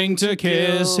going to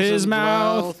kiss his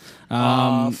mouth.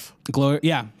 Off.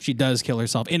 Yeah, she does kill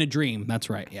herself in a dream.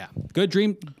 That's right. Yeah, good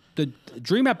dream. The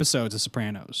dream episodes of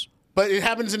Sopranos. But it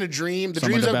happens in a dream.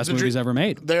 Some of the best movies ever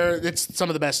made. It's some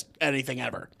of the best anything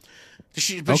ever.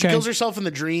 She Okay. kills herself in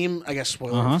the dream. I guess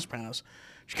spoiler for Sopranos.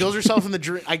 She kills herself in the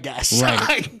dream. I guess. Right.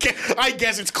 I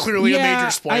guess it's clearly a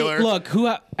major spoiler. Look,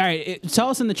 all right, tell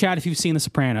us in the chat if you've seen The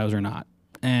Sopranos or not.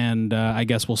 And I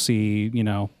guess we'll see,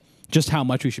 just how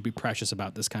much we should be precious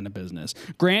about this kind of business.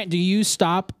 Grant, do you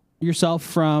stop yourself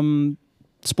from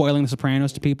spoiling The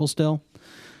Sopranos to people still?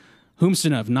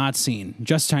 Whomstonov, not seen.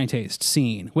 Just Tiny Taste,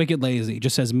 seen. Wicked Lazy,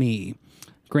 just says me.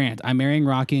 Grant, I'm marrying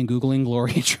Rocky and Googling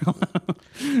Gloria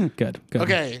Trilla. Good.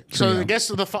 Okay, so Trio. I guess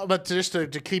but just to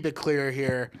keep it clear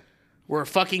here, we're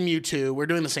fucking Mewtwo. We're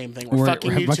doing the same thing. We're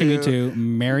fucking Mewtwo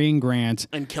marrying Grant,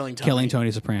 and killing Tony. killing Tony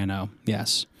Soprano.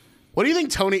 Yes. What do you think,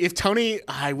 Tony? If Tony,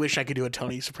 I wish I could do a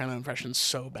Tony Soprano impression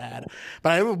so bad.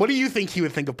 But what do you think he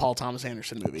would think of Paul Thomas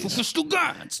Anderson movies?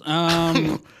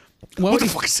 What the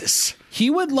fuck is this?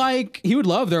 He would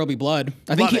love There'll Be Blood.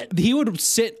 I think Love it. he would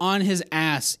sit on his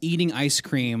ass eating ice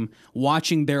cream,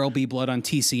 watching There'll Be Blood on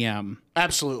TCM.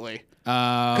 Absolutely.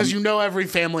 Because every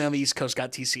family on the East Coast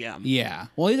got TCM. Yeah.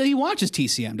 Well, he watches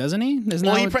TCM, doesn't he?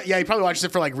 Well, he probably watches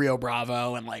it for like Rio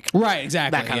Bravo and like right,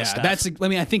 exactly. that kind of stuff.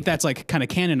 I think that's like kind of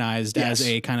canonized as Yes.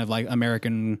 a kind of like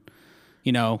American,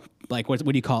 like what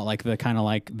do you call it? Like the kind of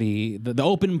like the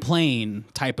open plain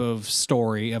type of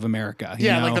story of America.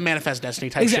 You know? like the Manifest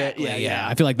Destiny type exactly. shit. Yeah.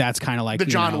 I feel like that's kind of like The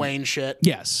John Wayne shit.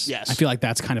 Yes. Yes. I feel like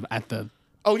that's kind of at the.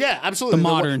 Oh yeah, absolutely. The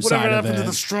modern whatever side of happened to it.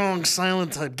 the strong,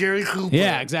 silent type, Gary Cooper.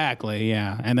 Yeah, exactly.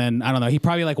 Yeah. And then I don't know, he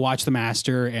probably like watched The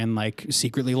Master and like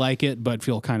secretly like it, but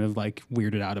feel kind of like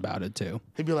weirded out about it too.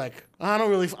 He'd be like,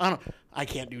 I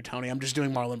can't do Tony. I'm just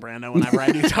doing Marlon Brando whenever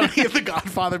I do Tony of The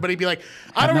Godfather. But he'd be like,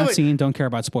 I've not seen, don't care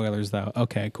about spoilers though.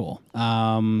 Okay, cool.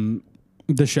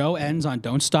 The show ends on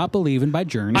Don't Stop Believin' by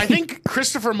Journey. I think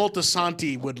Christopher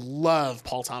Moltisanti would love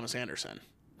Paul Thomas Anderson.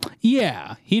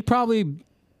 Yeah, he'd probably.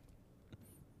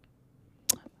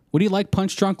 Would he like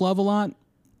Punch Drunk Love a lot?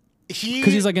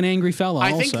 Because he's like an angry fella.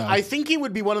 I think he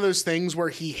would be one of those things where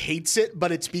he hates it, but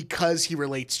it's because he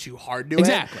relates too hard to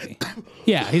exactly.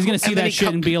 Yeah, he's gonna see And then that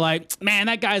shit and be like, "Man,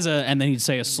 that guy's a," and then he'd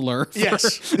say a slur for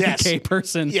Yes, a yes. gay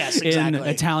person Yes, in exactly.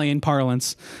 Italian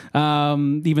parlance.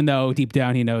 Even though deep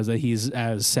down he knows that he's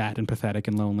as sad and pathetic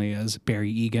and lonely as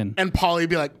Barry Egan. And Paulie'd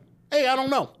be like, hey, I don't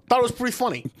know. Thought it was pretty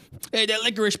funny. Hey, that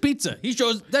licorice pizza. He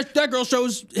shows that girl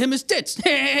shows him his tits.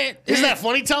 Isn't that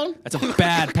funny, Tone? That's a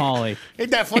bad Polly. Ain't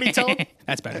that funny, Tone?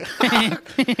 That's better.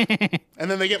 And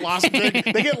then they get lost. They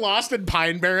get lost in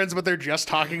Pine Barrens, but they're just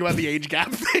talking about the age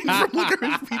gap thing from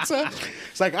Licorice Pizza.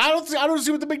 It's like I don't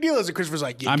see what the big deal is. And Christopher's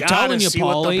like, I'm gotta telling you, see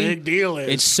what the Paulie, big deal is.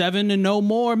 It's 7 and no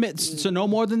more. So no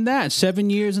more than that. 7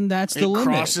 years and that's the it limit.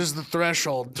 crosses the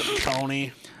threshold,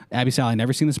 Tony. Abby Sally,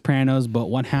 never seen The Sopranos, but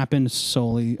what happened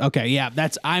solely. Okay, yeah,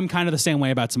 I'm kind of the same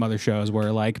way about some other shows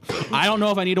where like I don't know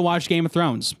if I need to watch Game of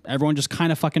Thrones. Everyone just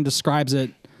kind of fucking describes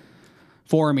it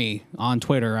for me on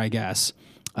Twitter, I guess.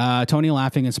 Tony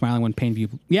laughing and smiling when pain view.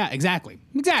 Yeah, exactly.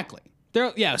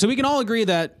 Yeah, so we can all agree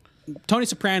that Tony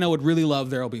Soprano would really love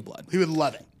There'll Be Blood. He would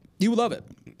love it. You would love it.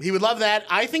 He would love that.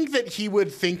 I think that he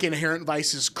would think Inherent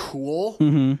Vice is cool,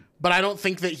 but I don't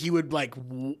think that he would like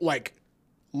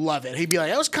love it. He'd be like,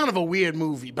 that was kind of a weird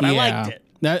movie, but I liked it.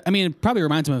 It probably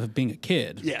reminds him of being a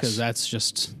kid. Yes. Because that's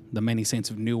just the Many Saints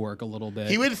of Newark a little bit.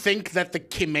 He would think that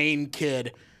the main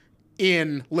kid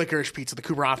in Licorice Pizza, the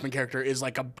Cooper Hoffman character, is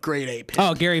like a grade A pimp.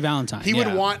 Oh, Gary Valentine. He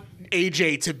would want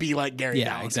AJ to be like Gary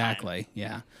Valentine. Yeah, exactly.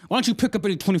 Yeah. Why don't you pick up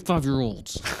any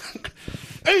 25-year-olds?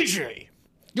 AJ!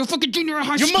 You're a fucking junior in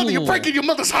high school. You're breaking your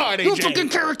mother's heart, AJ! You're a fucking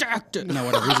character actor. No,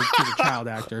 whatever. He's a child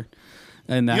actor.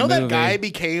 And that that movie. guy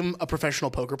became a professional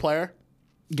poker player?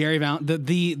 Gary the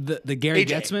Gary AJ.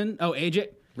 Getzman? Oh, AJ?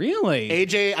 Really?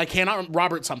 AJ, I cannot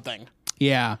Robert something.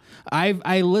 Yeah,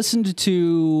 I listened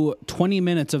to 20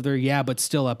 minutes of their Yeah But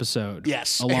Still episode.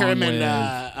 Yes, along him with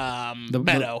and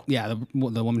Meadow.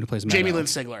 the woman who plays Meadow. Jamie Lynn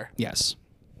Sigler. Yes.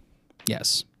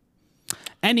 Yes.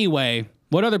 Anyway,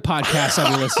 what other podcasts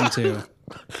have you listened to?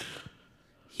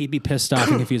 He'd be pissed off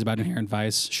and confused about Inherent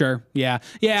Vice. Sure. Yeah.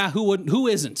 Yeah. Who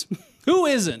isn't? Who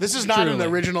isn't? This is not an Truly.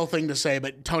 original thing to say,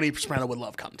 but Tony Soprano would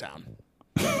love Come Town.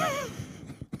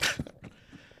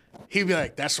 He'd be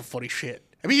like, "That's some funny shit."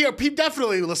 I mean, he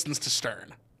definitely listens to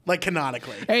Stern, like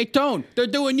canonically. Hey, Tone, they're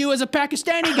doing you as a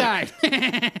Pakistani guy.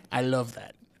 I love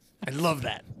that. I love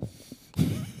that.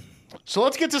 So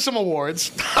let's get to some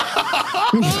awards.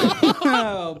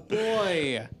 Oh,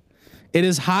 boy. It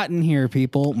is hot in here,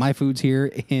 people. My food's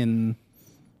here in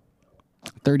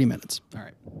 30 minutes. All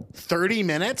right. 30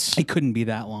 minutes? It couldn't be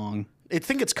that long. I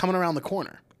think it's coming around the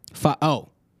corner. Oh.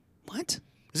 What?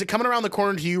 Is it coming around the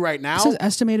corner to you right now? It says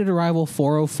estimated arrival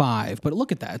 4:05. But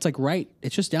look at that. It's like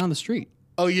it's just down the street.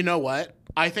 Oh, you know what?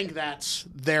 I think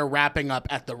they're wrapping up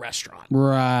at the restaurant.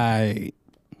 Right.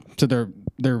 So they're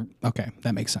okay.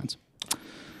 That makes sense.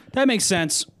 That makes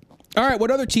sense. All right.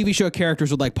 What other TV show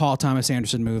characters would like Paul Thomas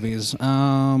Anderson movies?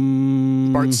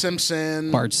 Bart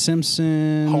Simpson. Bart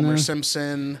Simpson. Homer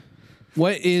Simpson.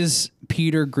 What is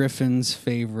Peter Griffin's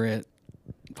favorite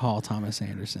Paul Thomas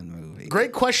Anderson movie?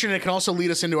 Great question. It can also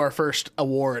lead us into our first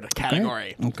award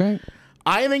category. Okay.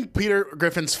 I think Peter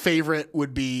Griffin's favorite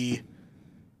would be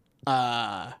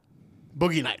Boogie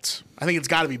Nights. I think it's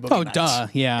got to be Boogie Nights. Oh, duh.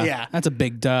 Yeah. Yeah. That's a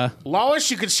big duh.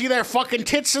 Lois, you could see their fucking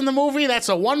tits in the movie. That's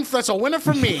a winner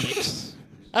for me.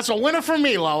 That's a winner for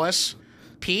me, Lois.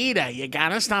 Peter, you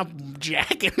gotta stop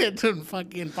jacking into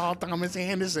fucking Paul Thomas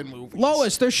Anderson movies.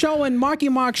 Lois, they're showing Marky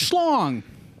Mark Schlong.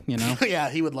 You know? Yeah,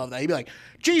 he would love that. He'd be like,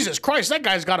 Jesus Christ, that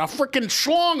guy's got a freaking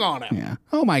schlong on him. Yeah.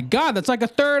 Oh my God, that's like a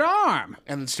third arm.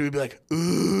 And then Stewie would be like,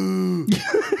 ooh.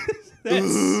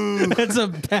 That's a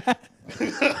bad.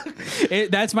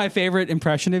 That's my favorite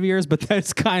impression of yours, but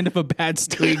that's kind of a bad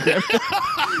Stewie Griffin.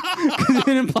 'Cause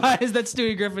it implies that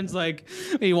Stewie Griffin's like,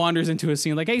 he wanders into a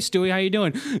scene like, "Hey Stewie, how you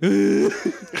doing?"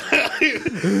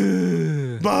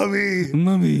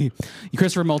 Mommy.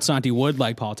 Christopher Moltisanti would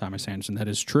like Paul Thomas Anderson. That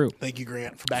is true. Thank you,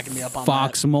 Grant, for backing me up on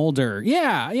Fox that. Mulder.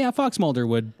 Yeah, Fox Mulder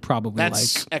would probably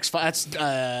That's like.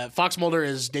 Fox Mulder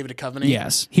is David Duchovny.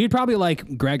 Yes, he'd probably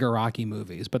like Greg Araki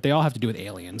movies, but they all have to do with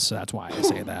aliens, so that's why I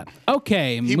say that.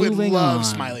 Okay, He would moving love on.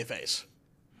 Smiley Face.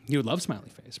 He would love Smiley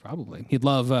Face, probably. He'd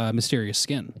love Mysterious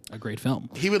Skin, a great film.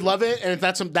 He would love it, and if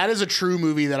that is a true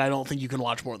movie that I don't think you can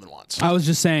watch more than once. I was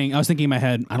thinking in my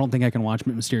head, I don't think I can watch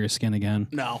Mysterious Skin again.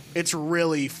 No, it's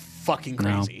really fucking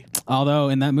crazy. Although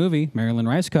in that movie, Marilyn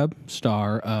Rice Cub,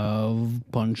 star of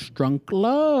Punch Drunk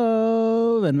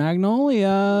Love and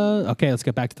Magnolia. Okay, let's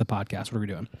get back to the podcast. What are we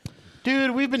doing?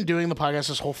 Dude, we've been doing the podcast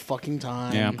this whole fucking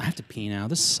time. I have to pee now.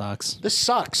 This sucks. This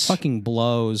sucks. Fucking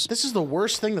blows. This is the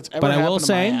worst thing that's ever But happened I will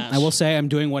to my ass. I will say I'm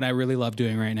doing what I really love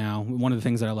doing right now. One of the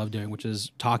things that I love doing, which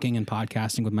is talking and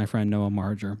podcasting with my friend Noah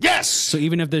Marger. Yes! So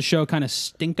even if this show kind of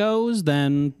stinkos,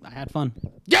 then I had fun.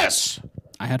 Yes!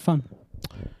 I had fun.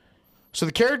 So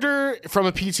the character from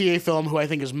a PTA film who I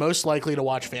think is most likely to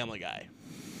watch Family Guy.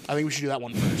 I think we should do that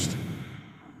one first.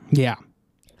 Yeah.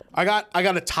 I got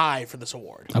a tie for this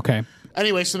award. Okay.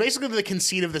 Anyway, so basically the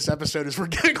conceit of this episode is we're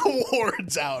giving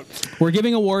awards out. We're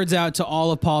giving awards out to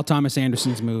all of Paul Thomas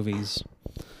Anderson's movies.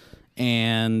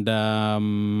 And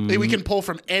We can pull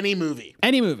from any movie.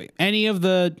 any movie. Any of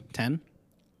the 10?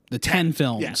 The 10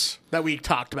 films. Yes, that we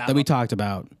talked about. That we talked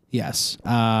about. Yes.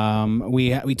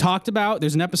 We talked about,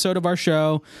 there's an episode of our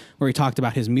show where we talked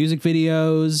about his music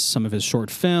videos, some of his short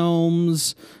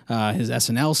films, his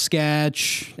SNL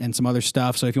sketch, and some other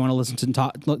stuff. So if you want to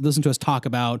listen to us talk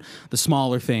about the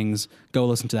smaller things, go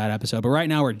listen to that episode. But right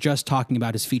now we're just talking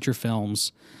about his feature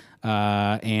films,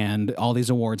 and all these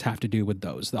awards have to do with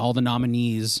those. All the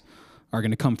nominees are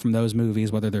going to come from those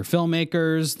movies, whether they're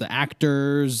filmmakers, the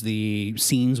actors, the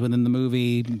scenes within the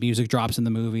movie, music drops in the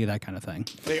movie, that kind of thing.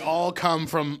 They all come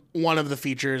from one of the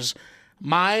features.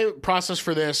 My process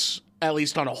for this, at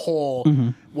least on a whole,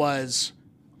 was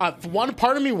one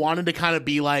part of me wanted to kind of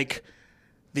be like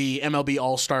the MLB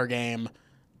All-Star Game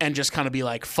and just kind of be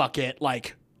like, fuck it,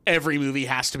 like every movie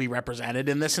has to be represented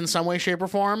in this in some way, shape, or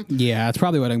form. Yeah, that's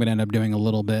probably what I'm going to end up doing a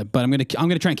little bit, but I'm going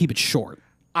to try and keep it short.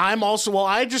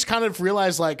 I just kind of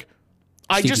realized, like,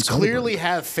 I Steven just Soderbergh. clearly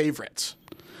have favorites.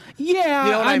 Yeah,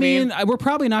 You know what I mean? we're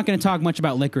probably not going to talk much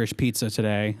about Licorice Pizza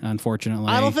today, unfortunately.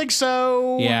 I don't think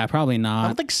so. Yeah, probably not. I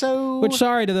don't think so. Which,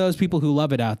 sorry to those people who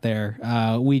love it out there.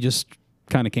 We just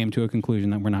kind of came to a conclusion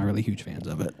that we're not really huge fans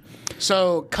of it.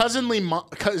 So,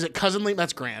 is it Cousinly?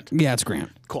 That's Grant. Yeah, it's Grant.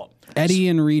 Cool. Eddie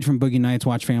and Reed from Boogie Nights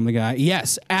watch Family Guy.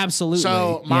 Yes, absolutely.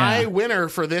 So my Yeah. winner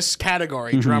for this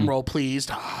category, drum roll please,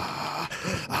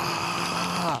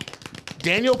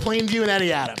 Daniel Plainview and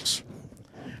Eddie Adams.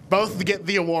 Both get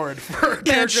the award for Man,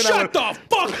 character shut the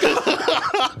fuck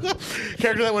up.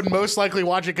 character that would most likely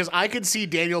watch it, because I could see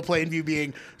Daniel Plainview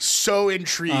being so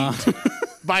intrigued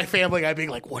by Family Guy, being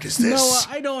like, "What is this?" Noah,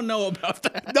 I don't know about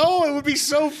that. No, it would be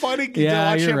so funny to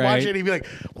Yeah, watch you're him watch right. it. And he'd be like,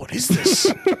 "What is this?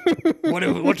 what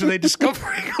are they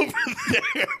discovering over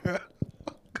there?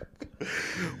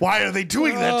 Why are they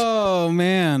doing that? Oh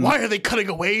man. Why are they cutting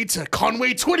away to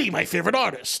Conway Twitty, my favorite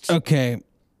artist?" Okay.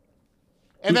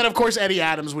 And then, of course, Eddie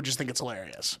Adams would just think it's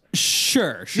hilarious.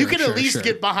 Sure. You can at least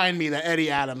get behind me that Eddie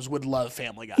Adams would love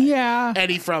Family Guy. Yeah.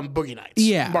 Eddie from Boogie Nights.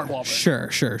 Yeah. Mark Wahlberg.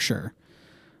 Sure.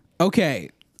 Okay.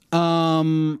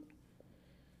 I'm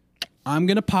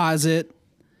gonna posit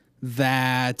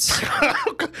that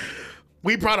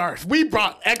We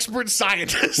brought expert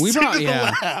scientists We brought- into the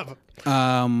yeah. lab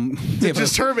to to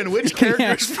determine which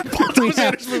characters from Paul Thomas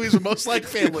Anderson movies are most like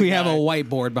Family we Guy. have a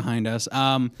whiteboard behind us.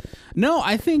 No,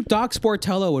 I think Doc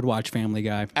Sportello would watch Family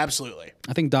Guy. Absolutely.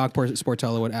 I think Doc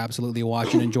Sportello would absolutely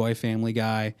watch and enjoy Family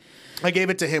Guy. I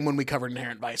gave it to him when we covered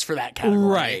Inherent Vice for that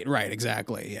category. Right,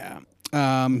 exactly, yeah.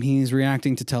 He's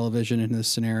reacting to television in this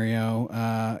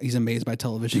scenario. He's amazed by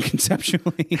television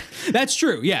conceptually. That's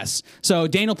true, yes. So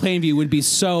Daniel Plainview would be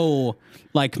so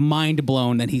like mind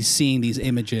blown that he's seeing these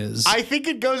images. I think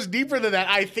it goes deeper than that.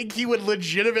 I think he would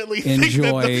legitimately think that the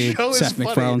Enjoy show Seth is funny.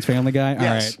 MacFarlane's Family Guy.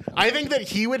 Yes. All right. I think that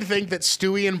he would think that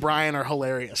Stewie and Brian are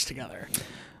hilarious together.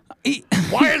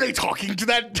 Why are they talking to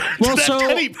that,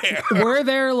 teddy bear? Were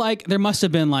there like there must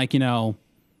have been like, you know,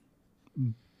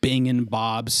 Bing and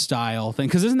Bob style thing,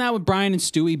 because isn't that what Brian and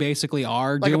Stewie basically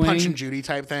are Like doing? a Punch and Judy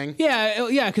type thing.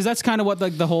 Yeah, because that's kind of what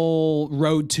like the whole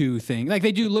Road to thing. Like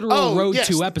they do literal Road yes,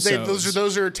 to episodes.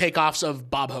 Those are takeoffs of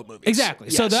Bob Hope movies.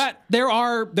 Exactly. So Yes. that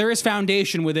there is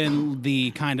foundation within the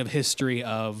kind of history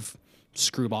of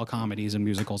screwball comedies and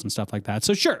musicals and stuff like that.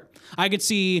 So sure, I could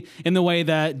see in the way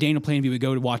that Daniel Plainview would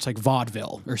go to watch like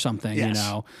vaudeville or something. Yes. You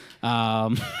know.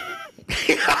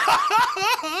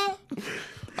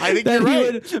 I think That you're he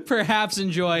right. would perhaps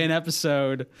enjoy an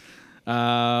episode.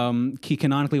 He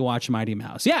canonically watch Mighty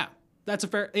Mouse. Yeah, that's a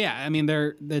fair. Yeah, I mean, I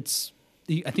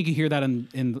think you hear that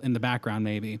in the background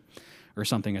maybe, or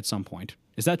something at some point.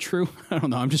 Is that true? I don't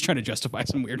know. I'm just trying to justify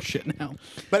some weird shit now.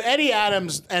 But Eddie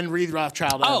Adams and Reed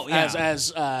Rothschild,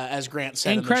 as Grant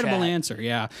said, Incredible in the chat, answer.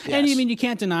 Yeah, Yes. and I mean, you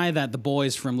can't deny that the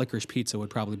boys from Licorice Pizza would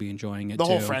probably be enjoying it. the too.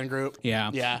 whole friend group.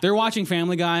 Yeah. They're watching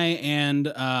Family Guy, and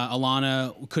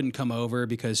Alana couldn't come over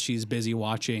because she's busy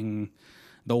watching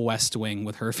The West Wing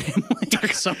with her family or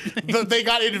something. They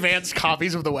got advanced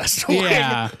copies of The West Wing.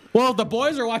 Yeah. Well, the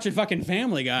boys are watching fucking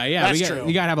Family Guy. Yeah, That's true.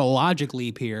 You got to have a logic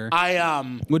leap here.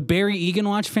 I Would Barry Egan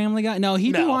watch Family Guy? No,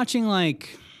 he'd be No. watching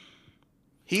like.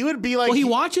 he would be like. Well, he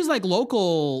watches like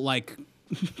local like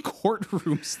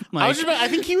courtrooms. Like, I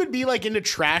think he would be like into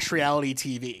trash reality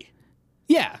TV.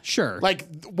 yeah, sure.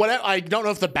 Like what? I don't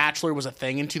know if The Bachelor was a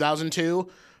thing in 2002,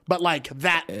 but like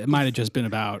that. it might have just been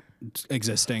about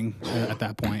existing at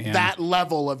that point. Yeah. That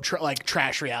level of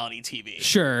trash reality TV.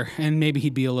 Sure, and maybe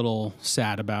he'd be a little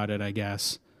sad about it, I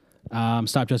guess.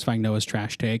 Stop justifying Noah's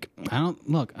trash take. I don't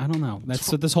know.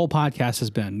 That's what this whole podcast has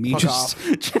been. Me Fuck just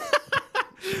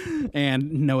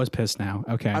and Noah's pissed now.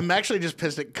 Okay. I'm actually just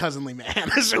pissed at Cousinly Man.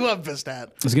 That's who I'm pissed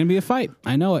at. It's gonna be a fight.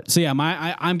 I know it. So yeah,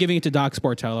 I'm giving it to Doc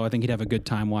Sportello. I think he'd have a good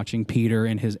time watching Peter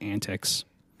and his antics.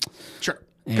 Sure,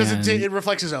 because And- it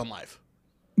reflects his own life.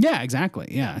 Yeah, exactly.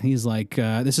 Yeah, he's like,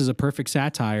 this is a perfect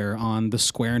satire on the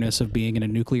squareness of being in a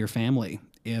nuclear family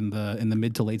in the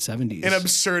mid to late 70s. An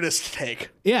absurdist take.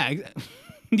 Yeah,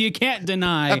 you can't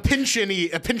deny A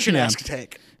Pynchon-esque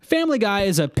take. Family Guy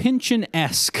is a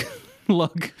Pynchon-esque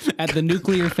look at the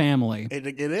nuclear family. It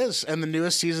is, and the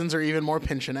newest seasons are even more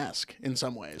Pynchon-esque in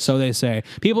some ways. So they say.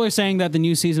 People are saying that the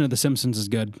new season of The Simpsons is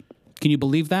good. Can you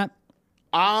believe that?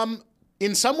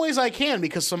 In some ways, I can,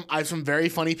 because I have some very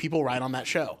funny people write on that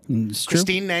show. It's true.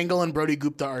 Christine Nangle and Brody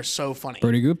Gupta are so funny.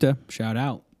 Brody Gupta, shout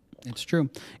out. It's true.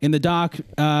 In the doc,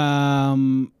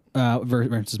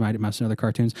 versus Mighty Mouse and other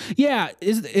cartoons. Yeah,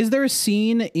 is there a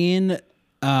scene in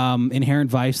Inherent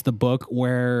Vice, the book,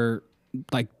 where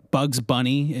like Bugs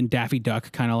Bunny and Daffy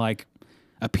Duck kind of like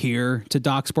appear to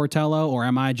Doc Sportello, or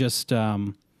am I just?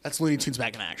 That's Looney Tunes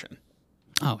back in action.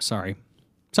 Oh, sorry.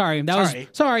 Sorry,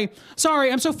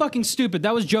 I'm so fucking stupid.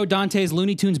 That was Joe Dante's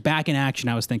Looney Tunes Back in Action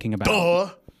I was thinking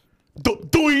about.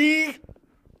 Doing.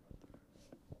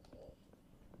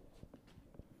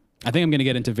 I think I'm gonna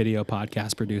get into video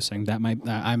podcast producing. That might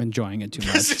I'm enjoying it too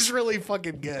much. This is really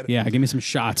fucking good. Yeah, give me some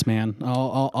shots, man.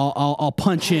 I'll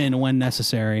punch in when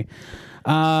necessary.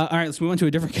 All right, let's move on to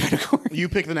a different category. You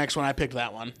pick the next one. I picked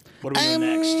that one. What are we doing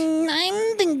next?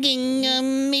 I'm thinking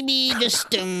maybe just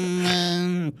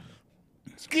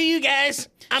Screw you guys.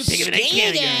 I'm picking the next screw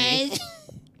you category. guys.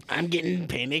 I'm getting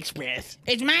Panda Express.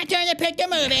 It's my turn to pick the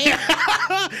movie, and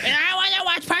I want to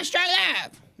watch Punch Drunk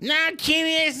Love. No,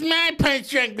 Kitty, it's my Punch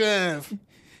Drunk Love.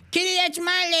 Kitty, that's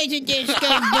my laser disc of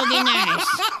Boogie Nights.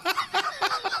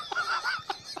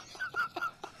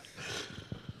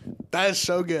 That is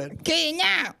so good. Kitty,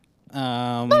 now.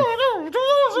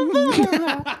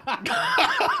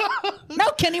 No,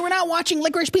 Kenny, we're not watching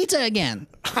Licorice Pizza again.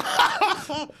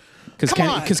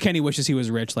 Because Kenny wishes he was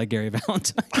rich like Gary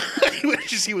Valentine. He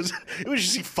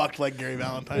wishes he fucked like Gary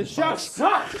Valentine. Okay,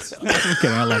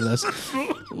 I love this.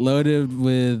 Loaded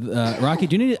with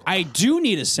Rocky. I do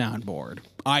need a soundboard.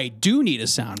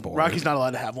 Rocky's not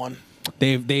allowed to have one.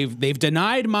 They've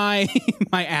denied my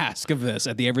my ask of this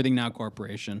at the Everything Now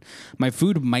Corporation. My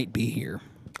food might be here.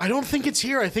 I don't think it's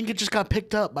here. I think it just got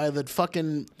picked up by the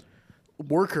fucking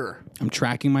worker. I'm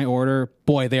tracking my order.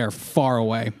 Boy, they are far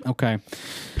away. Okay.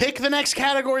 Pick the next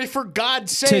category for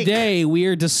God's sake. Today we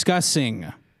are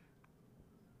discussing.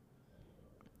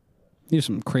 These are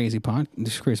some crazy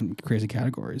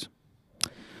categories.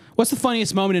 What's the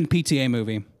funniest moment in a PTA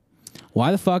movie?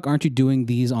 Why the fuck aren't you doing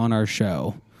these on our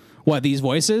show? What, these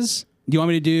voices? Do you want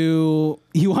me to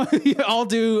do? I'll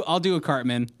do a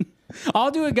Cartman.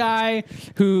 I'll do a guy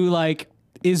who like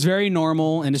is very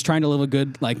normal and is trying to live a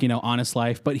good, like, you know, honest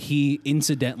life, but he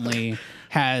incidentally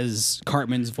has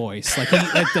Cartman's voice. Like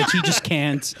that he just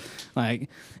can't, like.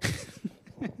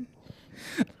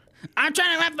 I'm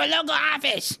trying to run for local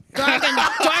office so I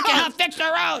can help fix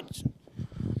the roads.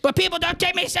 But people don't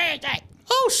take me seriously.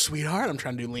 Oh, sweetheart, I'm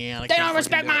trying to do Leanne. They don't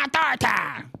respect my authority.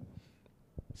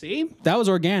 See? That was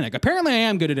organic. Apparently I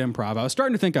am good at improv. I was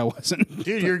starting to think I wasn't.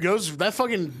 Dude,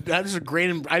 that is a great.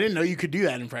 I didn't know you could do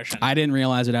that impression. I didn't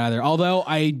realize it either. Although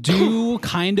I do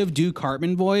kind of do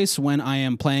Cartman voice when I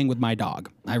am playing with my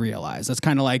dog. I realize that's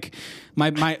kind of like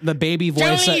the baby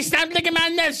voice. Jolie, stop licking my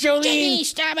nuts, Jolie. Jenny,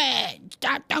 stop it.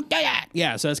 Stop, don't do that.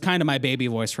 Yeah, so it's kind of my baby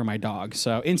voice for my dog.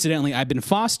 So incidentally, I've been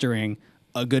fostering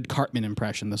a good Cartman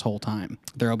impression this whole time.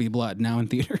 There'll be blood now in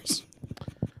theaters.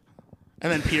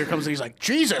 And then Peter comes and he's like,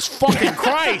 Jesus fucking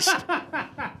Christ.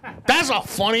 That's a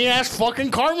funny ass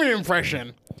fucking Cartman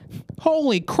impression.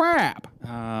 Holy crap.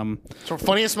 So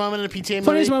funniest moment in a PTA movie?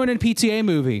 Funniest moment in a PTA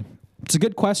movie. It's a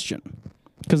good question.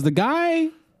 Because the guy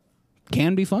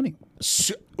can be funny.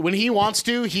 So, when he wants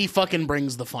to, he fucking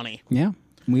brings the funny. Yeah,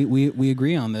 we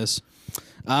agree on this.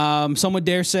 Some would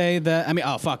dare say that, I mean,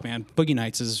 oh, fuck, man. Boogie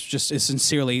Nights is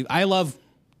sincerely, I love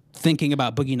thinking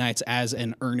about Boogie Nights as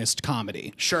an earnest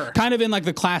comedy. Sure. Kind of in like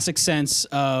the classic sense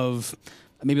of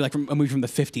maybe like from a movie from the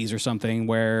 50s or something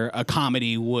where a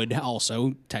comedy would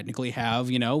also technically have,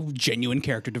 you know, genuine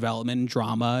character development and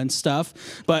drama and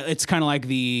stuff. But it's kind of like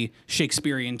the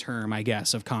Shakespearean term, I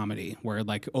guess, of comedy where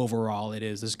like overall it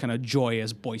is this kind of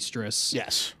joyous, boisterous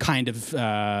Yes. kind of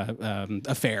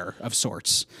affair of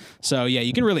sorts. So yeah,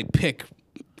 you can really pick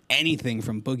anything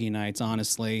from Boogie Nights,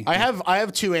 honestly. I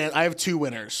have two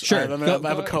winners. Sure. I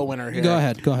have a co-winner here. Go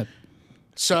ahead.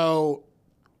 So,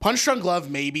 Punch Drunk Love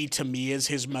maybe to me is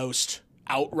his most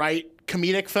outright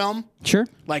comedic film. Sure.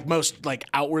 Like most like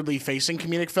outwardly facing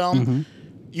comedic film. Mm-hmm.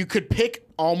 You could pick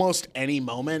almost any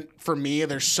moment. For me,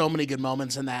 there's so many good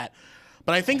moments in that.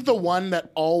 But I think the one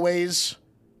that always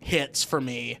hits for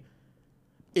me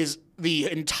is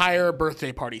the entire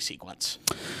birthday party sequence.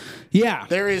 Yeah.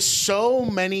 There is so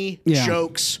many Yeah.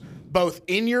 jokes, both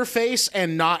in your face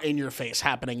and not in your face,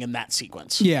 happening in that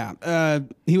sequence. Yeah.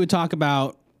 He would talk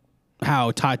about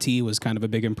how Tati was kind of a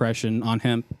big impression on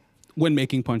him when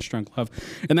making Punch Drunk Love.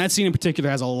 And that scene in particular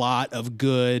has a lot of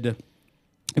good,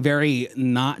 very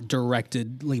not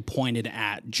directly pointed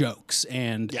at jokes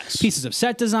and Yes. pieces of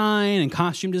set design and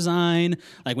costume design.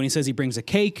 Like when he says he brings a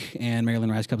cake and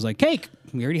Marilyn Rice comes like, cake,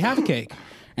 we already have a cake.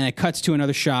 And it cuts to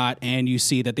another shot, and you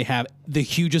see that they have the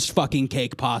hugest fucking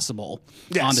cake possible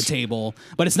Yes. on the table.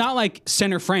 But it's not like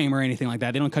center frame or anything like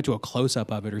that. They don't cut to a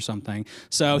close-up of it or something.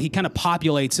 So he kind of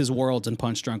populates his worlds in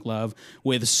Punch Drunk Love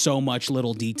with so much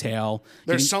little detail.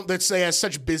 There's some that they have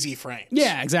such busy frames.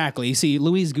 Yeah, exactly. You see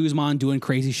Luis Guzman doing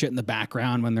crazy shit in the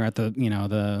background when they're at the, you know,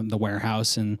 the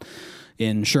warehouse and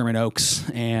in Sherman Oaks.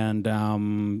 And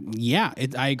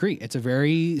I agree. It's a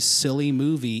very silly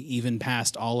movie, even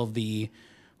past all of the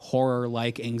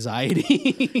horror-like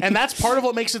anxiety. And that's part of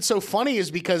what makes it so funny is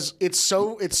because it's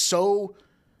so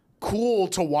cool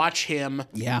to watch him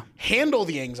Yeah. handle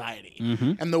the anxiety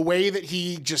and the way that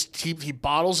he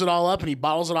bottles it all up and he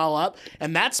bottles it all up.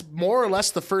 And that's more or less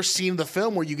the first scene of the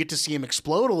film where you get to see him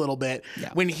explode a little bit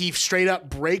when he straight up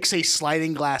breaks a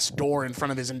sliding glass door in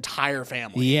front of his entire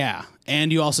family. Yeah.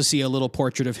 And you also see a little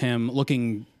portrait of him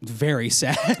looking very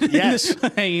sad. Yes.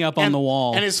 Hanging up on the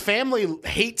wall. And his family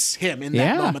hates him in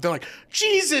that moment. They're like,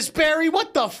 Jesus, Barry,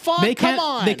 what the fuck? Come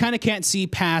on. They kind of can't see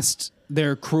past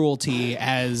their cruelty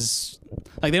as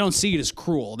like they don't see it as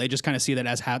cruel. They just kind of see that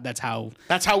as that's how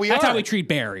we treat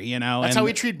Barry, you know. That's how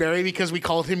we treat Barry because we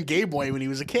called him Gay Boy when he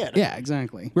was a kid. Yeah,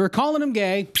 exactly. We were calling him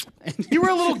gay. You were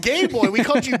a little gay boy. We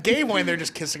called you Gay Boy, and they're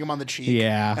just kissing him on the cheek.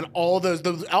 Yeah. And all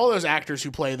those actors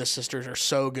who play the sisters are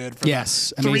so good for the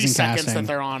 3 amazing seconds casting. that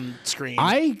they're on screen.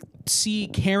 I see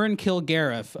Karen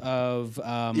Kilgariff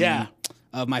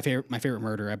of my favorite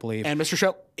murder, I believe. And Mr.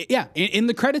 Show. Yeah, in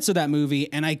the credits of that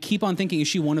movie, and I keep on thinking, is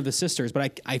she one of the sisters?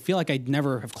 But I feel like I'd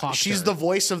never have clocked She's her. the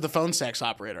voice of the phone sex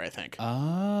operator, I think.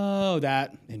 Oh,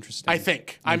 that interesting. I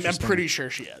think. I'm pretty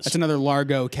sure she is. That's another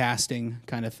Largo casting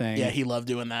kind of thing. Yeah, he loved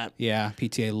doing that. Yeah,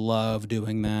 PTA love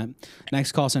doing that.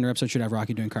 Next call center episode should have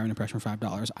Rocky doing Carmen impression for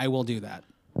 $5. I will do that.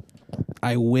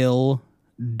 I will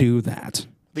do that.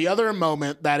 The other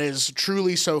moment that is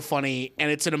truly so funny, and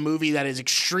it's in a movie that is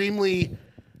extremely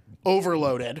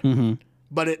overloaded,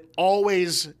 but it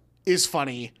always is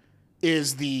funny,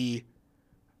 is the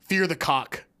Fear the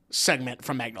Cock segment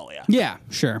from Magnolia. Yeah,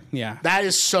 sure. Yeah. That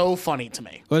is so funny to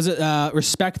me. Was it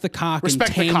Respect the Cock and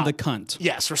Tame the Cunt?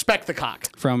 Yes, Respect the Cock.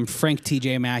 From Frank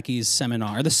T.J. Mackey's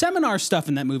Seminar. The Seminar stuff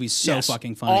in that movie is so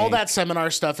fucking funny. All that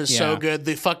Seminar stuff is so good.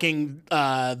 The fucking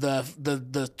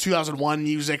the 2001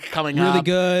 music coming up. Really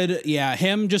good. Yeah,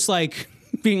 him just like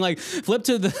being like, flip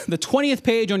to the 20th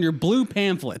page on your blue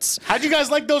pamphlets. How'd you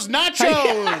guys like those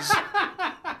nachos?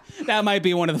 That might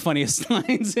be one of the funniest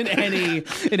lines in any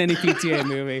PTA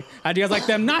movie. How'd you guys like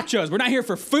them nachos? We're not here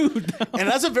for food, though. And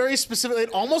that's a very specific, it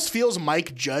almost feels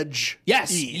Mike Judge.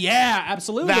 Yes. Yeah,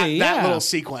 absolutely. That little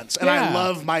sequence. And I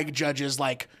love Mike Judge's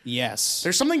like, yes.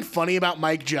 There's something funny about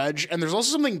Mike Judge, and there's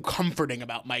also something comforting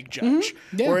about Mike Judge.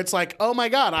 Where it's like, oh my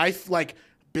God, I like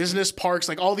business parks,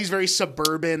 like all these very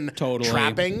suburban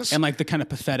trappings. And like the kind of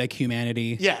pathetic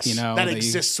humanity, you know, that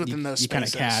exists within those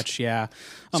spaces. You kind of catch, yeah.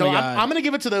 Oh so I'm going to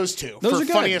give it to those two for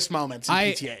funniest moments in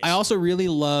PTAs. I also really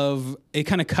love, it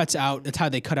kind of cuts out, that's how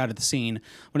they cut out of the scene,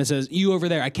 when it says, you over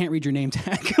there, I can't read your name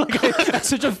tag. Like, that's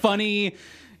such a funny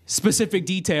specific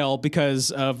detail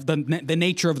because of the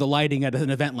nature of the lighting at an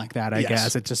event like that, I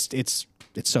guess. It's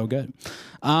so good.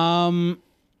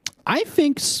 I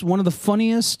think one of the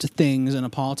funniest things in a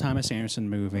Paul Thomas Anderson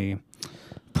movie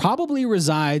probably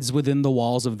resides within the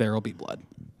walls of There'll Be Blood.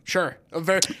 Sure. I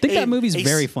think that movie's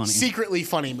very funny. Secretly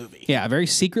funny movie. Yeah, a very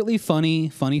secretly funny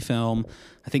film.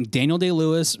 I think Daniel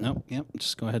Day-Lewis,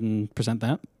 just go ahead and present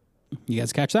that. You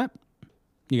guys catch that?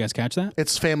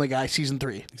 It's Family Guy season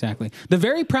 3. Exactly. The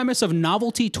very premise of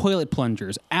novelty toilet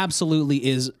plungers absolutely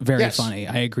is very funny.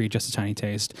 I agree, just a tiny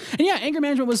taste. And yeah, Anger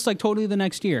Management was like totally the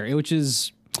next year, which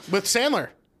is... With Sandler.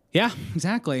 Yeah,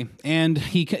 exactly. And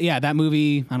that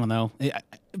movie, I don't know.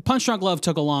 Punch Drunk Love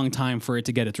took a long time for it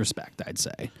to get its respect, I'd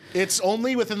say. It's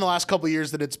only within the last couple of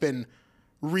years that it's been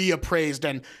reappraised,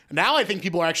 and now I think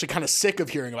people are actually kind of sick of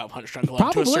hearing about Punch Drunk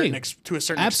Love to a certain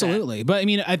extent. Absolutely. But I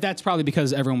mean, that's probably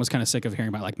because everyone was kind of sick of hearing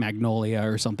about like Magnolia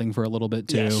or something for a little bit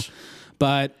too. Yes.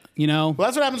 But, you know. Well,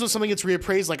 that's what happens when something gets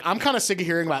reappraised. Like, I'm kind of sick of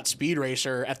hearing about Speed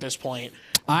Racer at this point.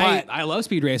 I love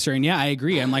Speed Racer, and yeah, I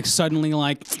agree. I'm like suddenly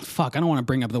like, fuck, I don't want to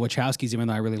bring up the Wachowskis, even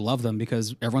though I really love them,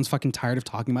 because everyone's fucking tired of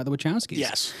talking about the Wachowskis.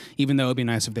 Yes. Even though it'd be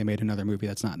nice if they made another movie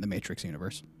that's not in the Matrix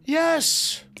universe.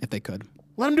 Yes. If they could.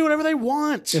 Let them do whatever they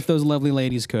want. If those lovely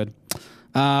ladies could.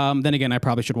 Then again, I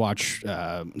probably should watch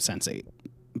Sense8,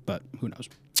 but who knows.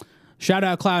 Shout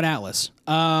out Cloud Atlas.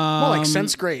 More like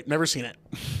Sense Great. Never seen it.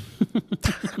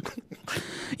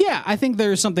 Yeah, I think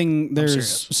there's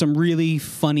some really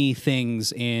funny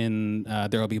things in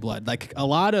There Will Be Blood. Like a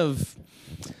lot of...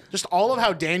 Just all of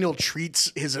how Daniel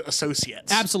treats his associates.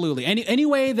 Absolutely. Any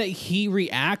way that he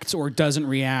reacts or doesn't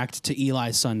react to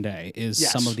Eli Sunday is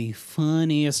some of the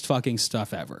funniest fucking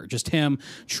stuff ever. Just him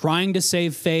trying to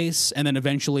save face and then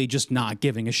eventually just not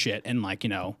giving a shit and like, you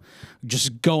know,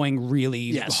 just going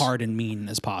really hard and mean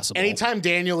as possible. Anytime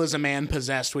Daniel is a man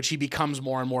possessed, which he becomes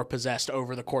more and more possessed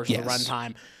over the course of the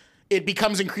runtime, it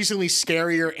becomes increasingly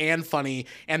scarier and funny,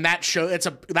 and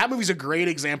that movie's a great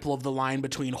example of the line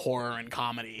between horror and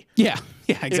comedy. Yeah,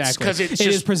 exactly. 'cause it's it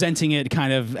is just- presenting it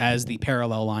kind of as the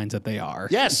parallel lines that they are.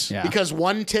 Yes, Yeah. because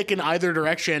one tick in either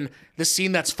direction, the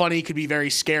scene that's funny could be very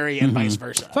scary, and vice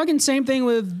versa. Fucking same thing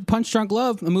with Punch Drunk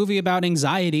Love, a movie about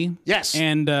anxiety. Yes.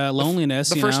 And loneliness.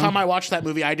 The first time I watched that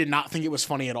movie, I did not think it was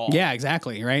funny at all. Yeah,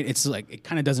 exactly. Right. It's like it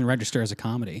kind of doesn't register as a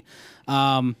comedy.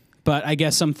 But I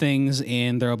guess some things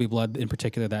in There Will Be Blood in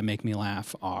particular that make me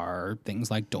laugh are things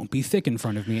like "Don't be thick in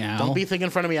front of me, Al." Don't be thinking in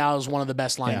front of me, Al is one of the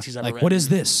best lines he's ever like, written. what is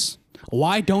this?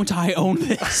 Why don't I own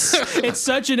this? It's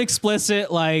such an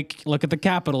explicit, like, look at the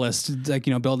capitalist, like,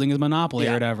 building his monopoly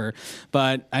or whatever.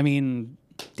 But I mean,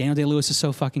 Daniel Day-Lewis is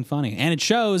so fucking funny, and it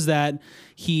shows that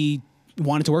he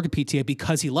wanted to work at PTA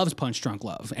because he loves Punch Drunk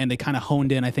Love, and they kind of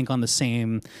honed in, I think, on the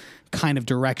same kind of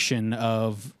direction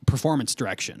of performance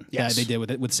direction that they did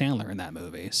with Sandler in that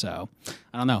movie. So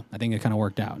I don't know. I think it kind of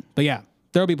worked out. But yeah,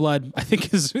 There Will Be Blood, I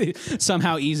think, is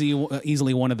somehow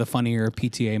easily one of the funnier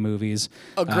PTA movies.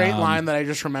 A great line that I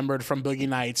just remembered from Boogie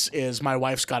Nights is "My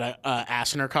wife's got a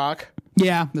ass in her cock."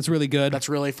 Yeah, that's really good. That's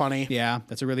really funny. Yeah,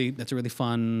 that's a really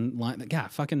fun line. Yeah,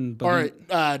 fucking. Or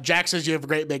Jack says, "You have a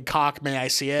great big cock. May I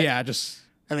see it?" yeah, just.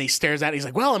 And then he stares at it. He's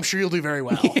like, "Well, I'm sure you'll do very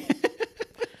well."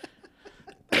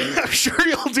 I'm sure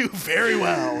you'll do very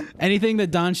well. Anything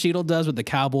that Don Cheadle does with the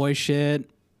cowboy shit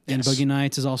in Yes. Boogie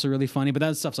Nights is also really funny, but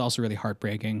that stuff's also really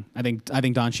heartbreaking. I think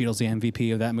Don Cheadle's the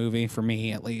MVP of that movie, for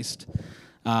me at least.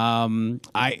 I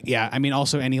mean,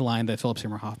 also any line that Philip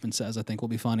Seymour Hoffman says, I think will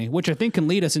be funny, which I think can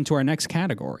lead us into our next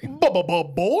category.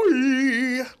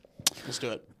 Boy. Let's do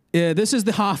it. This is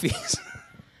the Hoffies.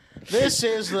 This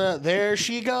is there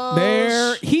she goes.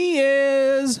 There he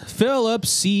is, Philip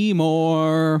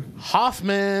Seymour.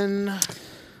 Hoffman.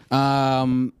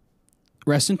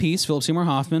 Rest in peace, Philip Seymour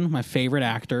Hoffman, my favorite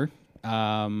actor.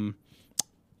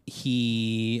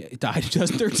 He died in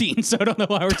 2013, so I don't know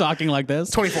why we're talking like this.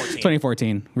 2014.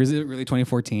 2014. Was it really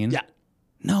 2014? Yeah.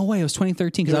 No way, it was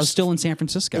 2013 because I was still in San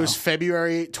Francisco. It was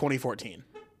February 2014.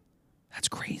 That's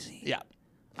crazy. Yeah.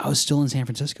 I was still in San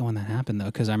Francisco when that happened, though,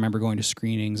 because I remember going to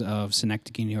screenings of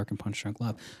Synecdoche, New York, and Punch Drunk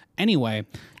Love. Anyway,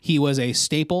 he was a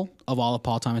staple of all of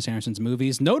Paul Thomas Anderson's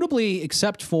movies, notably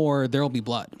except for There Will Be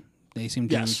Blood. They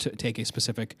seemed to take a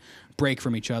specific break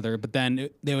from each other, but then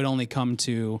they would only come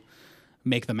to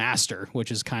make The Master,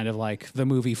 which is kind of like the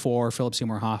movie for Philip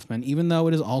Seymour Hoffman, even though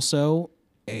it is also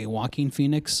a Joaquin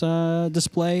Phoenix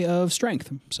display of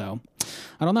strength. So,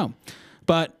 I don't know.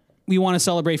 But we want to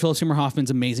celebrate Philip Seymour Hoffman's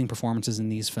amazing performances in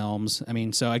these films. I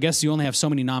mean, so I guess you only have so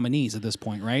many nominees at this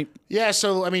point, right? Yeah,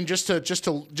 so I mean, let's talk about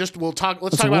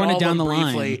run all it of down them the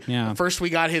line. briefly. Yeah. First, we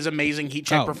got his amazing heat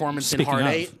check performance in Hard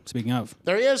Eight. Speaking of.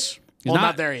 There he is. Well,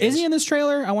 not there he Is he in this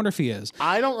trailer? I wonder if he is.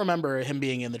 I don't remember him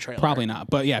being in the trailer. Probably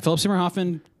not. But yeah, Philip Seymour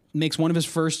Hoffman makes one of his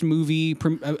first movie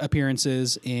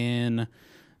appearances in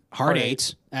Hard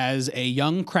Eight as a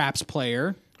young craps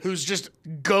player. Who's just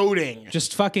goading.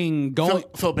 Just fucking going.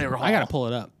 Phil Baker Hall. I gotta pull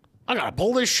it up. I gotta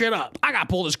pull this shit up. I gotta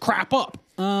pull this crap up.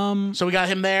 So we got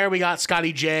him there. We got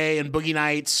Scotty J in Boogie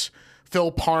Nights. Phil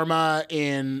Parma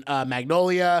in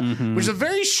Magnolia, which is a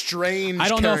very strange I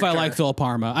don't know if I character. like Phil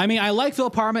Parma. I mean, I like Phil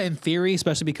Parma in theory,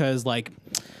 especially because like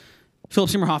Philip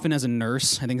Seymour Hoffman as a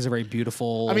nurse, I think is a very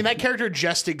beautiful. I mean, that character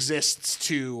just exists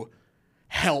to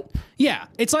help. Yeah,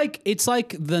 it's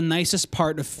like the nicest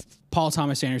part of Paul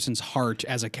Thomas Anderson's heart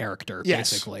as a character,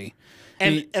 Yes. basically.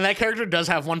 And that character does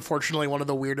have, unfortunately, one of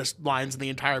the weirdest lines in the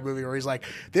entire movie where he's like,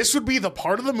 "This would be the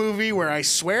part of the movie where I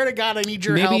swear to God I need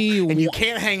your help and you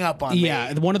can't hang up on me."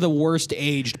 Yeah, one of the worst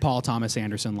aged Paul Thomas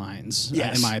Anderson lines,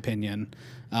 Yes. in my opinion.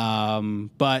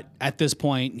 But at this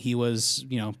point, he was,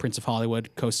 Prince of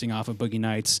Hollywood, coasting off of Boogie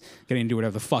Nights, getting to do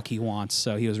whatever the fuck he wants.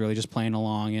 So he was really just playing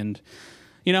along and,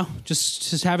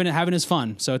 just having his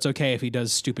fun. So it's okay if he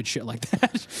does stupid shit like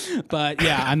that. But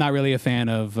yeah, I'm not really a fan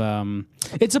of.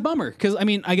 It's a bummer because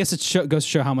I guess it goes to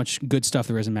show how much good stuff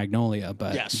there is in Magnolia.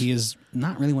 But Yes. he is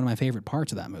not really one of my favorite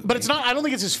parts of that movie. But it's not. I don't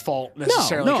think it's his fault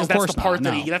necessarily no, because of that's course the part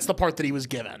not, that no. that's the part that he was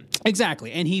given.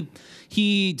 Exactly, and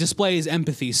he displays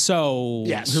empathy so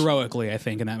Yes. heroically. I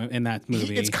think in that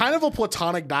movie, It's kind of a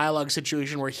platonic dialogue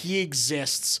situation where he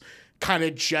exists kind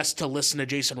of just to listen to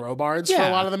Jason Robards for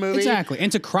a lot of the movie. Exactly,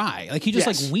 and to cry. Like he just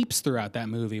Yes. like weeps throughout that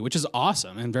movie, which is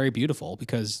awesome and very beautiful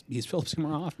because he's Philip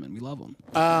Seymour Hoffman. We love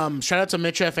him. Shout out to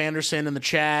Mitch F. Anderson in the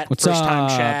chat. What's First time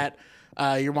up? chat.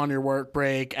 You're on your work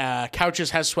break. Couches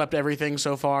has swept everything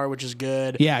so far, which is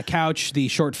good. Yeah, Couch, the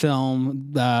short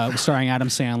film starring Adam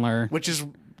Sandler. Which is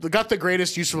got the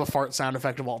greatest use of a fart sound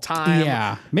effect of all time.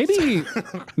 Yeah, maybe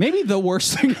the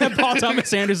worst thing that Paul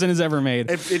Thomas Anderson has ever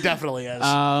made. It definitely is.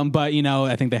 But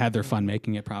I think they had their fun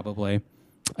making it. Probably.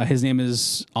 His name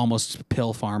is almost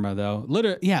Pill Pharma, though.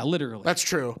 Literally. That's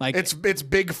true. Like it's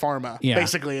Big Pharma. Yeah.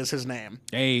 Basically, is his name.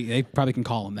 They probably can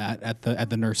call him that at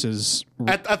the nurses.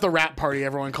 At the rap party,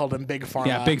 everyone called him Big Pharma.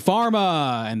 Yeah, Big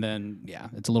Pharma, and then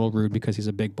it's a little rude because he's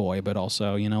a big boy, but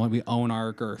also we own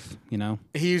our girth.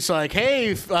 He's like, hey,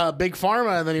 Big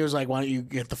Pharma, and then he was like, why don't you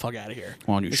get the fuck out of here?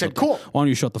 He said, cool. Why don't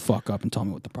you shut the fuck up and tell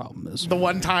me what the problem is? The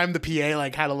one time the PA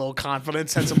like had a little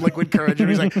confidence, had some liquid courage, and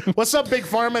he's like, "What's up, Big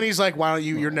Pharma?" And he's like, "Why don't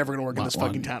you? You're never gonna work in this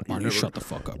fucking town. Why don't you shut the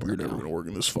fuck up? You're never gonna work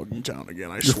in this fucking town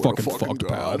again. I You're swear to fucking fucking fucked,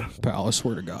 God." pal. I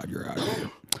swear to God, you're out of here.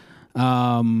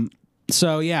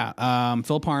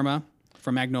 Phil Parma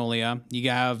from Magnolia. You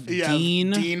have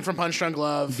Dean from Punch Drunk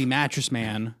Love. the Mattress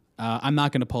Man. I'm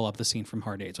not going to pull up the scene from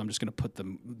Hard Eight, so I'm just going to put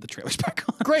the trailers back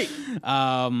on. Great.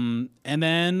 And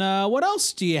then what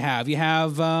else do you have? You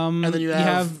have And then you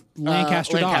have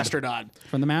Lancaster Dodd.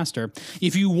 from The Master.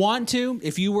 If you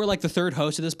were like the third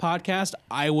host of this podcast,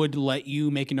 I would let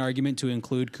you make an argument to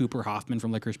include Cooper Hoffman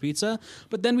from Licorice Pizza,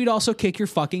 but then we'd also kick your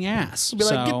fucking ass. Be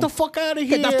like, get the fuck out of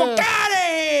here. Get the fuck out of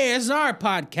here! It's our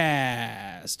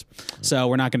podcast. So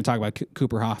we're not going to talk about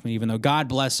Cooper Hoffman, even though God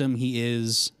bless him,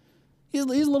 he's a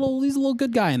little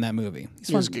good guy in that movie.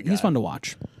 He's fun to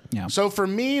watch. Yeah. So for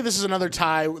me, this is another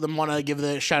tie. I want to give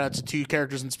the shout out to two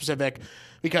characters in specific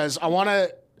because I want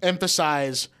to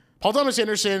emphasize Paul Thomas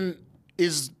Anderson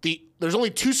is there's only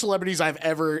two celebrities I've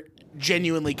ever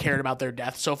genuinely cared about their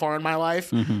death so far in my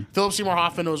life. Mm-hmm. Philip Seymour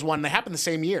Hoffman was one. They happened the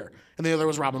same year, and the other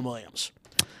was Robin Williams.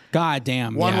 God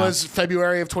damn. One was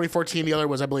February of 2014. The other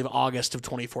was, I believe, August of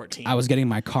 2014. I was getting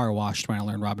my car washed when I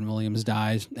learned Robin Williams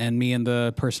died, and me and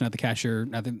the person at the cash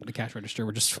register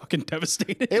were just fucking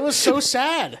devastated. It was so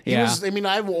sad. Yeah.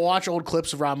 I watch old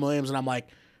clips of Robin Williams, and I'm like,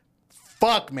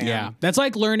 fuck, man. Yeah, that's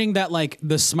like learning that like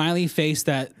the smiley face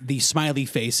that the smiley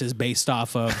face is based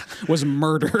off of was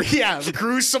Yeah,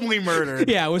 gruesomely murdered.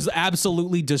 Yeah, it was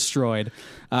absolutely destroyed.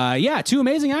 Two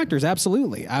amazing actors,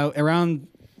 absolutely. Around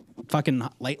fucking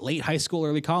late high school,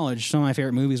 early college, some of my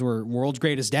favorite movies were World's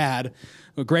Greatest Dad,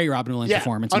 a great Robin Williams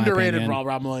performance. Underrated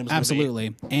Robin Williams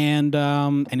absolutely. Movie. And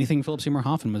anything Philip Seymour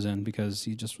Hoffman was in because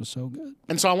he just was so good.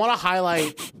 And so I want to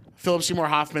highlight Philip Seymour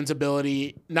Hoffman's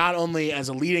ability not only as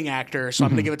a leading actor, so I'm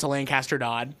going to give it to Lancaster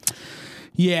Dodd.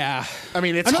 Yeah. I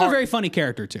mean, it's another very funny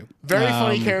character, too. Very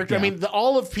funny character. Yeah. I mean,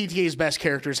 all of PTA's best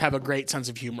characters have a great sense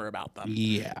of humor about them.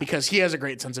 Yeah. Because he has a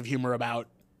great sense of humor about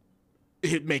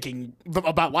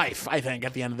life, I think,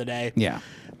 at the end of the day. Yeah.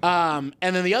 And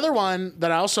then the other one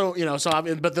that I also,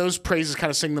 but those praises kind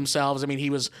of sing themselves. I mean, he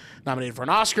was nominated for an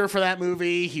Oscar for that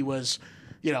movie. He was,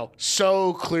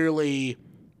 so clearly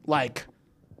like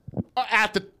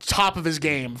at the top of his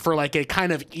game for like a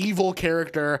kind of evil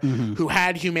character who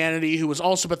had humanity, who was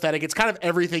also pathetic. It's kind of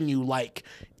everything you like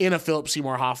in a Philip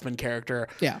Seymour Hoffman character.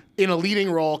 Yeah. In a leading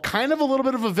role, kind of a little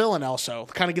bit of a villain also.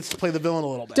 Kind of gets to play the villain a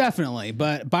little bit. Definitely.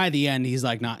 But by the end, he's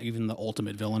like not even the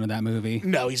ultimate villain of that movie.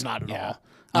 No, he's not at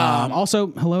all. Also,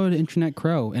 hello to Internet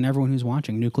Crow and everyone who's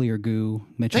watching. Nuclear Goo,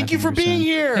 Mitch. Thank you for Anderson. being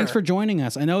here. Thanks for joining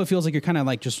us. I know it feels like you're kind of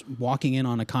like just walking in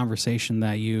on a conversation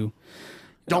that you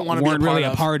don't want to be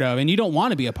a part of, and you don't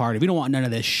want to be a part of. You don't want none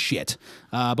of this shit.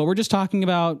 But we're just talking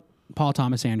about Paul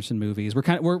Thomas Anderson movies.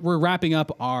 We're wrapping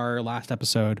up our last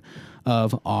episode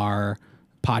of our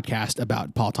podcast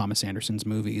about Paul Thomas Anderson's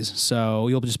movies. So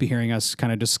you'll just be hearing us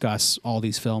kind of discuss all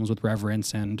these films with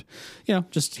reverence and,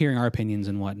 just hearing our opinions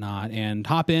and whatnot. And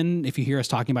hop in if you hear us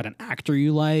talking about an actor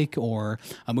you like or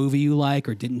a movie you like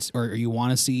or you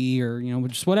want to see or,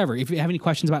 just whatever. If you have any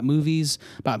questions about movies,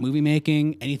 about movie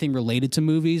making, anything related to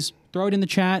movies, throw it in the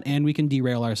chat and we can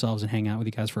derail ourselves and hang out with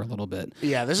you guys for a little bit.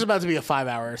 Yeah, this is about to be a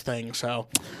 5-hour thing, so.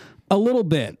 A little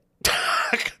bit.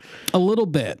 A little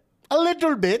bit. A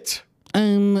little bit. A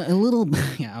little.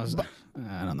 Yeah,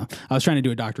 I don't know. I was trying to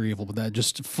do a Dr. Evil, but that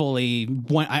just fully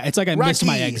went. It's like I missed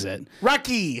my exit.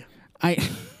 Rocky.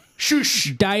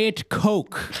 Shush. Diet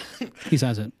Coke. He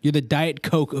says it. You're the Diet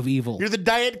Coke of evil. You're the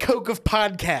Diet Coke of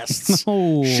podcasts.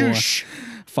 Oh. Shush.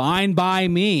 Fine by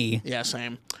me. Yeah,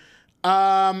 same.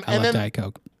 I love Diet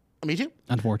Coke. Me too.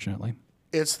 Unfortunately.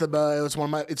 It's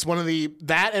one of the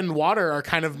that and water are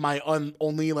kind of my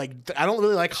only like I don't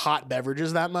really like hot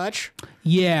beverages that much.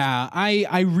 Yeah,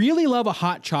 I really love a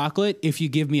hot chocolate if you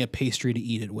give me a pastry to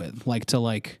eat it with, like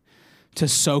to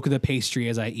soak the pastry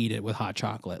as I eat it with hot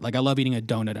chocolate. Like I love eating a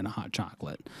donut and a hot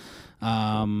chocolate.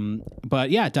 But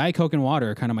yeah, Diet Coke and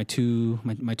water are kind of my two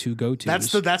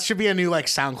go-tos. That should be a new like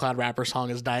SoundCloud rapper song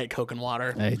is Diet Coke and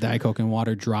water. Hey, Diet Coke and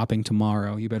water dropping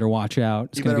tomorrow. You better watch out.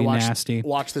 It's gonna be nasty.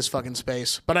 Watch this fucking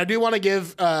space. But I do want to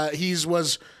give he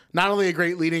was not only a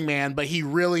great leading man, but he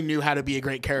really knew how to be a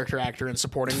great character actor and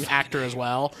supporting actor as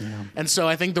well. Yeah. And so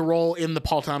I think the role in the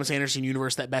Paul Thomas Anderson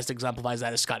universe that best exemplifies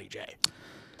that is Scotty J.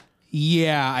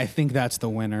 Yeah, I think that's the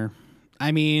winner.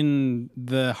 I mean,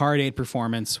 the Hard Eight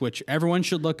performance, which everyone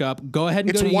should look up. Go ahead and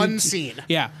it's go to one scene.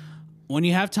 Yeah. When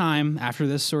you have time after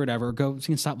this or whatever, go. You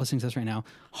can stop listening to this right now.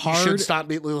 You should stop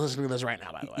listening to this right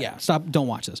now, by the way. Yeah, stop. Don't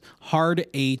watch this. Hard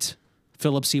Eight,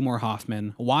 Philip Seymour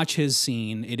Hoffman. Watch his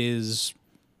scene. It is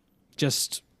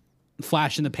just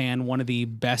flash in the pan. One of the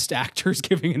best actors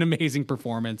giving an amazing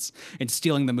performance and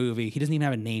stealing the movie. He doesn't even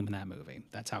have a name in that movie.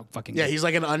 That's how fucking good. He's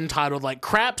like an untitled like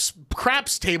craps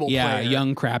table player. Yeah,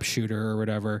 young crap shooter or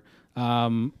whatever.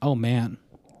 Oh man,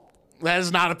 that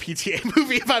is not a PTA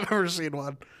movie if I've ever seen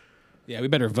one. Yeah, we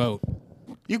better vote.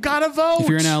 You gotta vote. If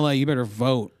you're in LA, you better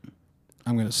vote.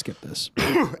 I'm going to skip this.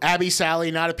 Abby Sally,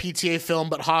 not a PTA film,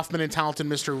 but Hoffman and Talented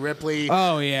Mr. Ripley.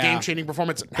 Oh, yeah. Game-changing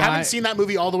performance. Haven't seen that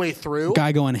movie all the way through.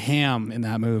 Guy going ham in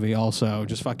that movie also.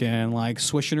 Just fucking like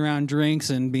swishing around drinks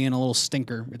and being a little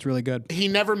stinker. It's really good. He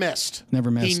never missed.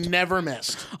 Never missed. He never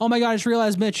missed. Oh my God, I just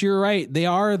realized, Mitch, you're right. They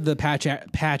are the Patch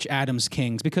Adams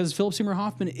Kings because Philip Seymour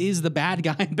Hoffman is the bad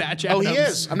guy in Patch Adams. Oh, he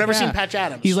is. I've never seen Patch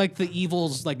Adams. He's like the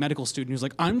evil's like medical student who's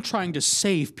like, I'm trying to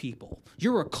save people.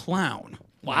 You're a clown.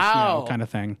 Wow. Kind of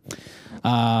thing. So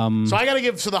I got to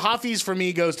give, so the Hoffies for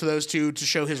me goes to those two to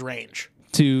show his range.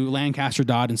 To Lancaster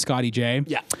Dodd and Scotty J.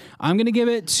 Yeah. I'm going to give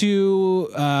it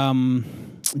to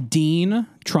Dean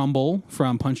Trumbull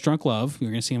from Punch Drunk Love.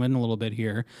 You're going to see him in a little bit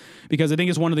here because I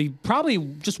think it's probably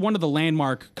just one of the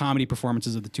landmark comedy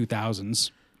performances of the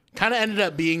 2000s. Kind of ended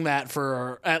up being that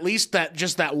for at least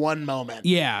that one moment.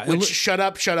 Yeah. Which shut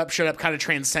up kind of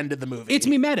transcended the movie. It's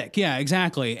mimetic. Yeah,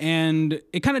 exactly. And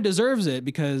it kind of deserves it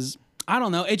because, I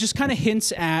don't know, it just kind of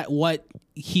hints at what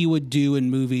he would do in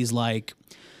movies like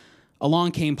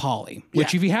Along Came Polly,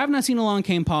 which if you have not seen Along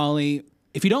Came Polly,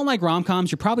 if you don't like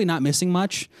rom-coms, you're probably not missing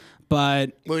much.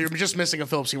 But you're just missing a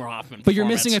Philip Seymour Hoffman. But you're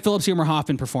missing a Philip Seymour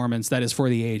Hoffman performance that is for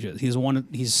the ages.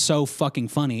 He's so fucking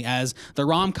funny as the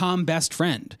rom-com best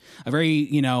friend. A very,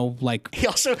 like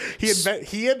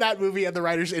he in that movie and the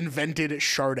writers invented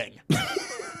sharding.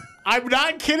 I'm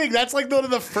not kidding. That's like one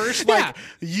of the first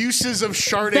uses of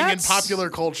sharding in popular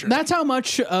culture. That's how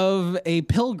much of a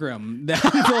pilgrim that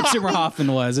Philip Seymour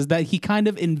Hoffman was, is that he kind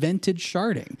of invented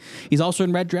sharding. He's also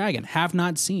in Red Dragon. Have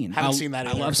not seen. Haven't seen that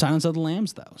either. I love Silence of the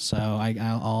Lambs though, so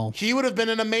I'll. He would have been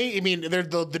an amazing. I mean,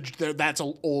 that's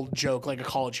an old joke, like a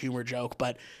college humor joke,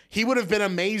 but he would have been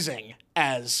amazing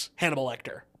as Hannibal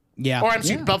Lecter. Yeah. Or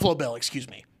Buffalo Bill. Excuse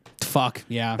me. Fuck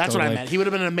yeah, that's totally. what I meant. He would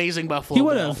have been an amazing Buffalo. He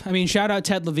would have. I mean, shout out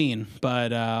Ted Levine, but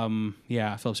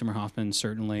Philip Seymour Hoffman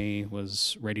certainly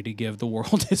was ready to give the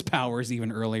world his powers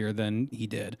even earlier than he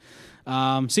did.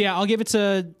 So yeah, I'll give it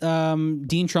to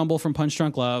Dean Trumbull from Punch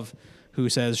Drunk Love, who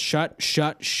says "shut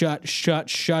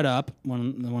up."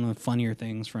 One of the funnier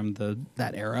things from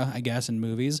that era, I guess, in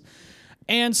movies.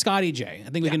 And Scotty J. I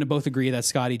think we can both agree that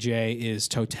Scotty J is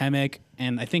totemic.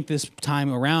 And I think this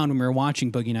time around when we were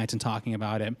watching Boogie Nights and talking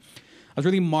about it, I was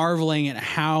really marveling at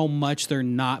how much they're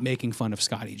not making fun of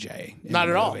Scotty J. Not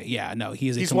at all. Yeah, no.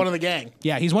 He's one of the gang.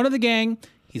 Yeah, he's one of the gang.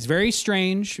 He's very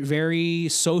strange, very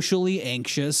socially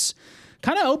anxious,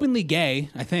 kind of openly gay,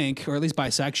 I think, or at least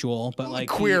bisexual. But like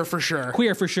queer for sure.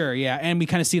 Queer for sure, yeah. And we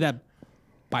kind of see that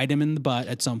bite him in the butt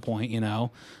at some point,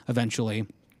 eventually.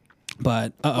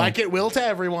 But like it will to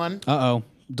everyone.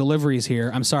 Delivery's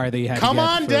here. I'm sorry that you had Come to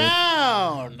on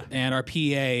down. And our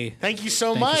PA. Thank you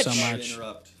so much.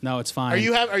 No, it's fine.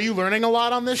 Are you learning a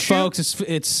lot on this show? Folks,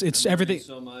 it's everything. Thank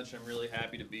you so much. I'm really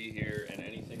happy to be here, and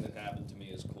anything that happened to me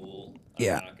is cool.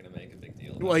 Yeah. I'm not going to make a big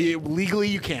deal. Well, legally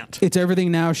you can't. It's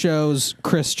Everything Now shows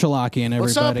Chris Chalakian, everybody.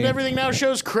 What's up? Everything Now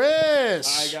shows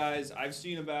Chris. Hi guys. I've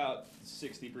seen about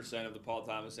 60% of the Paul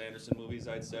Thomas Anderson movies,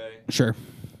 I'd say. Sure.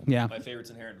 Yeah. My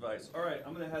favorite's Inherent Vice. All right,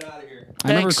 I'm going to head out of here. I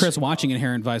remember Chris watching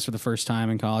Inherent Vice for the first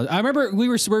time in college. I remember we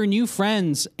were new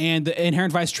friends and the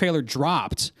Inherent Vice trailer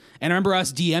dropped. And I remember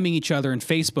us DMing each other in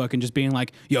Facebook and just being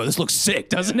like, yo, this looks sick,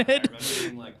 doesn't it? I remember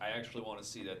being like, I actually want to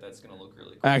see that. That's going to look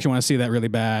really cool. I actually want to see that really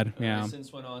bad. Yeah. I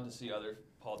since went on to see other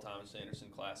Paul Thomas Anderson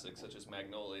classics such as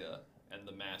Magnolia and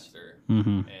The Master.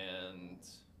 And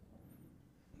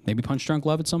maybe Punch Drunk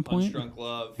Love at some point. Punch Drunk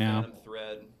Love, Phantom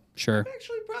Thread. Sure. I've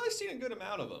actually probably seen a good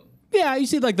amount of them. Yeah, you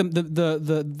see like the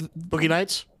Boogie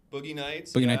Nights? Boogie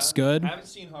Nights. Boogie Nights is good. I haven't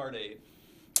seen Hard Eight.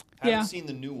 Haven't seen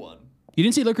the new one. You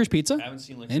didn't see Licorice Pizza? Haven't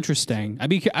seen Licorice Interesting.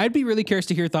 I'd be really curious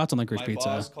to hear your thoughts on Licorice My Pizza.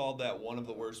 boss called that one of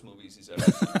the worst movies he's ever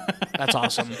seen. That's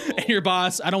awesome. And your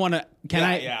boss, I don't want to.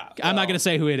 I'm not going to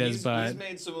say who it is, but he's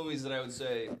made some movies that I would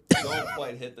say don't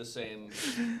quite hit the same.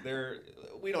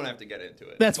 We don't have to get into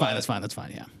it. that's fine. That's fine. That's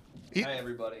fine. Yeah. Hi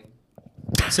everybody.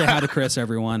 Say hi to Chris,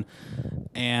 everyone.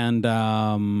 And Hi,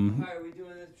 are we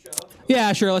doing this show?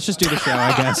 yeah, sure. Let's just do the show.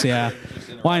 I guess. Yeah.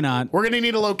 Why not? We're gonna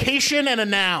need a location and a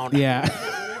noun. Yeah.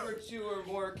 Whenever 2 or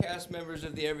more cast members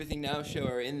of the Everything Now show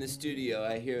are in the studio,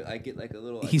 I get like a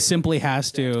little. He simply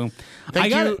has to.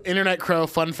 Thank you, Internet Crow.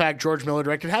 Fun fact: George Miller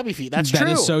directed Happy Feet. That's true. That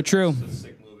is so true. It's a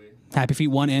sick movie. Happy Feet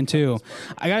 1 and 2.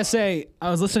 I gotta say, I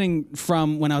was listening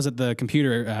from when I was at the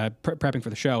computer prepping for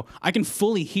the show. I can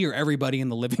fully hear everybody in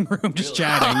the living room just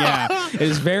chatting. Yeah, it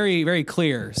is very, very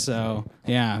clear. So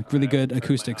yeah, really good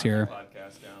acoustics here.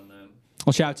 Podcast down then.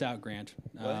 Well, shouts out Grant.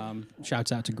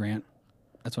 Shouts out to Grant.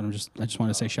 That's what I just want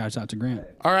to say. Shouts out to Grant.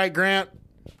 All right, Grant.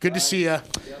 Good to see you.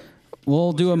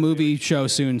 We'll do a movie show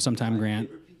soon, sometime, Grant.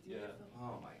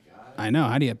 Oh my god. I know.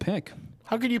 How do you pick?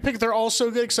 How could you pick? They're all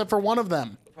so good except for one of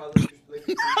them. Probably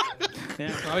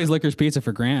Yeah, probably Licorice Pizza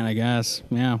for Grant, I guess.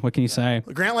 Yeah, what can you say?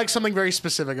 Grant likes something very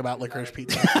specific about Licorice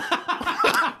Pizza.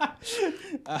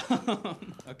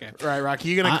 Okay. All right, Rocky,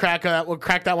 you gonna crack that? We'll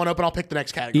crack that one open. I'll pick the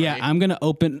next category. Yeah, I'm gonna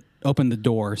open the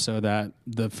door so that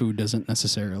the food doesn't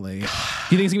necessarily. Do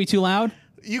you think it's gonna be too loud?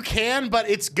 You can, but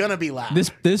it's gonna be loud.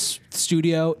 This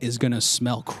studio is gonna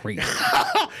smell crazy.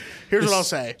 Here's what I'll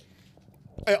say.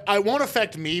 I won't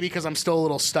affect me because I'm still a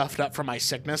little stuffed up from my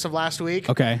sickness of last week.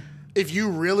 Okay. If you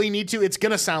really need to, it's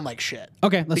gonna sound like shit.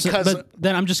 Okay. Because- but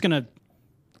then I'm just gonna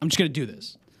do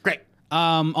this. Great.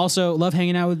 Also, love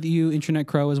hanging out with you, Internet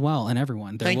Crow, as well, and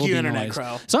everyone. There Thank will you, be Internet noise.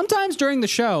 Crow. Sometimes during the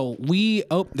show,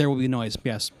 there will be noise.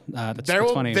 Yes, that's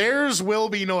funny. Theirs will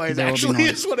be noise. There will be Actually,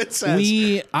 noise. is what it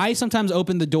says. I sometimes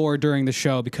open the door during the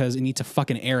show because it needs to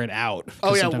fucking air it out.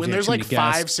 Oh yeah, Sometimes when we have there's too like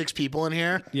many guests. 5-6 people in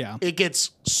here, Yeah. it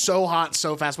gets so hot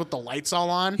so fast with the lights all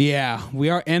on. Yeah, we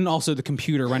are, and also the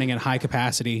computer running at high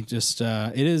capacity. Just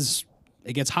it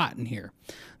gets hot in here.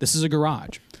 This is a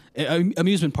garage,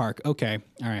 amusement park. Okay,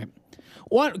 all right.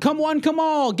 Come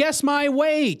all, guess my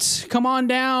weight. Come on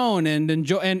down and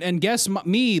enjoy and guess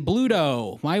me,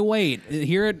 Bluto, my weight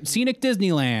here at Scenic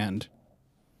Disneyland.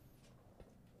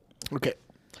 Okay,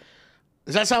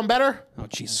 does that sound better? Oh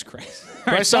Jesus Christ!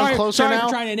 Do I sound closer sorry now?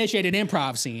 for trying to initiate an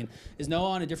improv scene. Is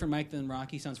Noah on a different mic than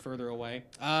Rocky? Sounds further away.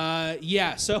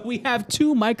 Yeah. So we have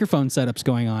 2 microphone setups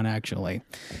going on. Actually,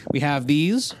 we have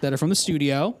these that are from the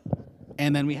studio.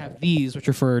 And then we have these, which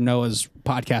are for Noah's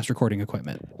podcast recording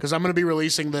equipment. Because I'm going to be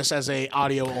releasing this as a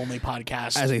audio only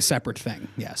podcast. As a separate thing.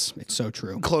 Yes, it's so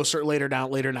true. Closer later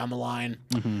down the line.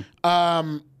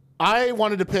 Mm-hmm. I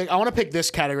want to pick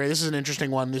this category. This is an interesting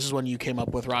one. This is one you came up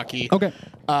with, Rocky. Okay.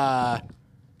 The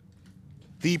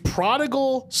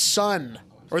Prodigal Son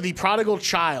or the Prodigal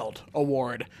Child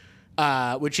Award,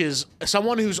 which is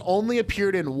someone who's only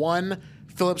appeared in one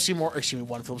Paul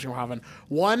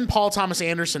Thomas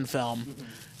Anderson film,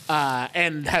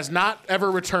 and has not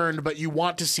ever returned, but you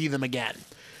want to see them again.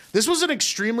 This was an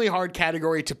extremely hard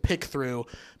category to pick through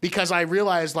because I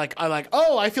realized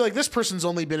I feel like this person's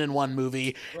only been in one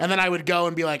movie, and then I would go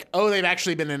and be like, oh, they've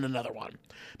actually been in another one.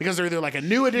 Because they're either like a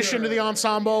new addition to the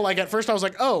ensemble. Like at first I was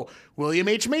like, oh, William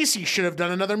H. Macy should have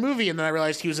done another movie, and then I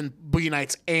realized he was in Boogie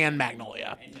Nights and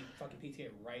Magnolia. And he fucking PTA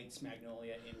writes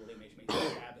Magnolia in William H.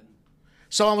 Macy's cabin.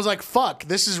 So I was like, fuck,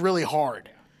 this is really hard.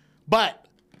 But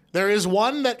there is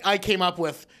one that I came up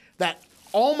with that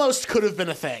almost could have been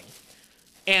a thing.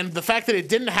 And the fact that it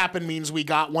didn't happen means we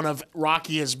got one of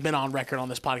Rocky has been on record on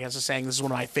this podcast as saying this is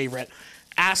one of my favorite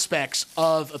aspects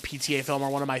of a PTA film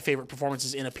or one of my favorite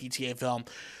performances in a PTA film.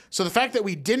 So the fact that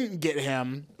we didn't get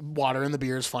him, water in the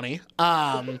beer is funny.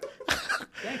 Thanks,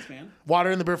 man.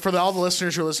 Water in the beer. For all the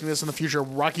listeners who are listening to this in the future,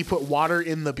 Rocky put water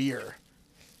in the beer.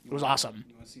 It was awesome.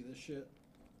 You want to see this shit?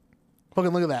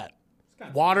 Fucking look at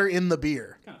that. Water in the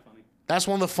beer. Kind of funny. That's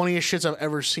one of the funniest shits I've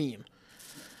ever seen.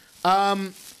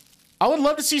 I would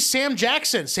love to see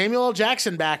Samuel L.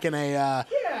 Jackson back in a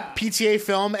PTA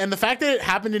film, and the fact that it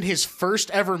happened in his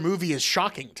first ever movie is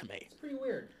shocking to me. It's pretty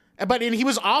weird. But he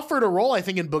was offered a role, I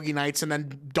think, in Boogie Nights, and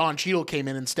then Don Cheadle came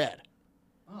in instead.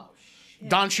 Oh, shit.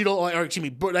 Don Cheadle, or excuse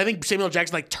me, I think Samuel L.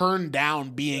 Jackson turned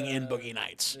down being in Boogie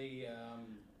Nights. The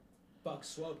Buck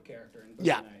Swope character in Boogie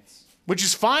Yeah. Nights. Which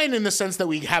is fine in the sense that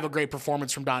we have a great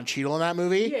performance from Don Cheadle in that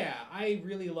movie. Yeah, I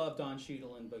really love Don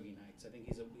Cheadle in Boogie Nights. I think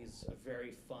he's a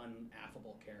very fun,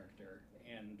 affable character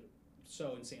and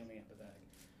so insanely empathetic.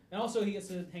 And also, he gets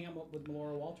to hang out with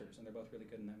Laura Walters, and they're both really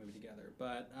good in that movie together.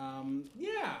 But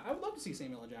yeah, I would love to see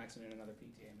Samuel L. Jackson in another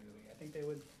PTA movie. I think they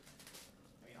would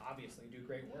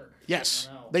great work. Yes,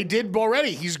 I don't know. they did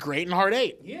already. He's great in Hard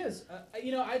 8. He is.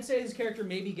 I'd say his character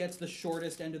maybe gets the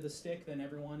shortest end of the stick than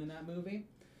everyone in that movie.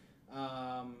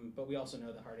 But we also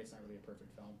know that Hard 8's not really a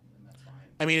perfect film, and that's fine.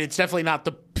 I mean, it's definitely not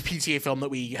the PTA film that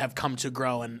we have come to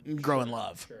grow and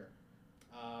love. Sure.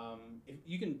 If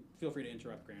you can feel free to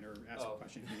interrupt Grant or ask a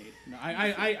question if you need. No,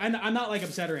 I'm not like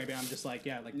upset or anything. I'm just like,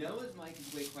 yeah, like. Noah's mic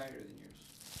is way quieter than yours.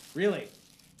 Really?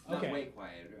 Not Okay. way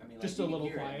quieter. I mean, like, Just you a can little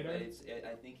hear it, quieter? but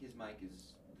I think his mic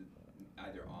is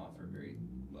either off or very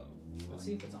low. Let's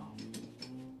see if it's off.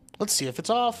 Let's see if it's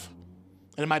off.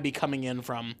 And it might be coming in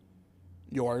from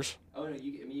yours. Oh no,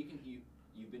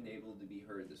 you've been able to be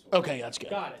heard this whole Okay, time. that's good.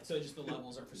 Got it. So just the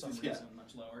levels are for some Yeah. reason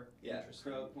much lower. Yeah,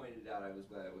 Interesting. Crow pointed out. I was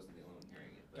glad I wasn't the only one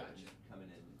hearing it. But Gotcha. coming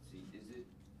in and see,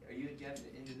 are you jabbing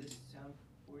into this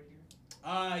soundboard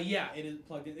here? Yeah, it is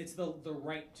plugged in. It's the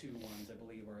right two ones, I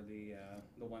believe, are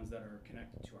the ones that are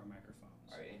connected to our microphones.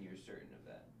 All right, and you're certain of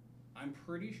that? I'm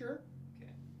pretty sure.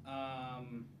 Okay.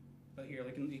 But here,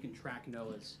 you can track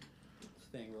Noah's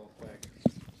thing real quick. I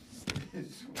don't know.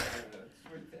 It's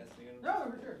worth testing.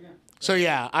 No, for sure, yeah. So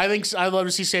yeah, I think I'd love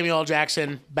to see Samuel L.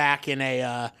 Jackson back in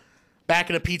a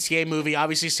PTA movie.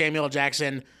 Obviously, Samuel L.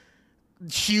 Jackson,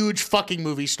 huge fucking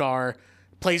movie star,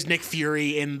 plays Nick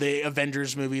Fury in the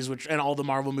Avengers movies, and all the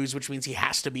Marvel movies, which means he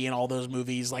has to be in all those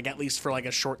movies, like at least for like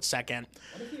a short second.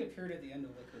 What if he appeared at the end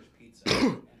of Licorice Pizza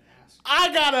and asked,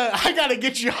 I gotta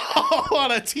get you all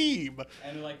on a team.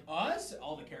 and they're like, us?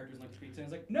 All the characters in Licorice Pizza. And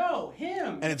it's like, no,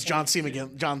 him. And it's John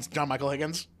Michael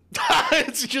Higgins.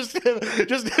 It's just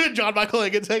John Michael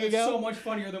Higgins hanging out. So much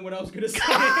funnier than what I was gonna say.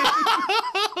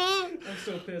 I'm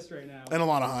so pissed right now. And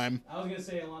Alana Haim. I was gonna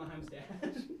say Alana Haim's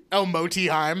dad. Oh, Moti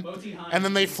Haim. Moti Haim. And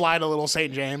then they fly to Little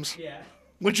St. James, Yeah.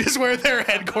 which is where their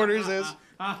headquarters is.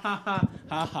 Ha ha ha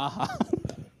ha ha.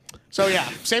 So yeah,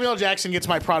 Samuel L. Jackson gets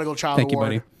my Prodigal Child Thank you, award.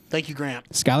 buddy. Thank you, Grant.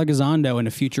 Skylar Gazondo in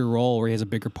a future role where he has a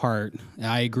bigger part.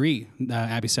 I agree,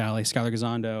 Abby Sally. Skylar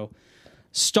Gazondo,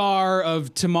 star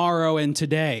of Tomorrow and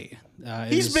Today.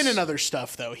 He's been in other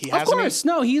stuff though. He Of hasn't. course,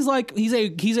 no. He's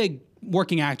a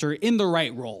working actor in the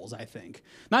right roles. I think.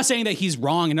 Not saying that he's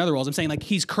wrong in other roles. I'm saying like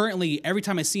he's currently every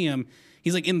time I see him,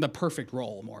 he's like in the perfect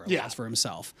role more or less for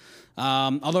himself.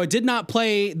 Although I did not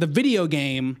play the video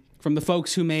game from the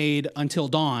folks who made Until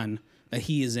Dawn that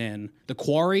he is in, The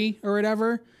Quarry or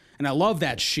whatever, and I love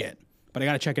that shit. But I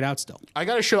got to check it out still. I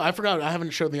gotta show. I forgot. I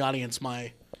haven't showed the audience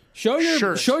my. Show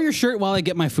your shirt while I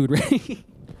get my food ready.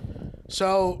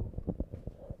 So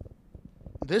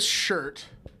this shirt.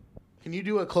 Can you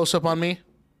do a close up on me?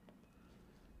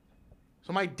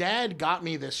 So my dad got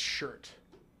me this shirt.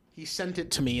 He sent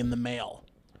it to me in the mail.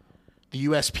 The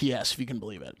USPS, if you can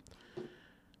believe it.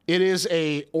 It is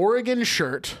a Oregon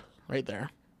shirt right there.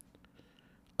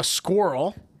 A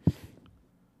squirrel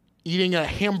eating a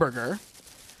hamburger.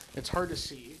 It's hard to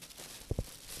see,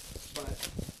 but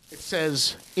it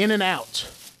says In and Out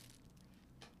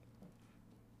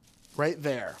right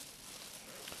there.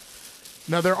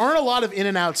 Now, there aren't a lot of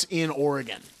In-N-Outs in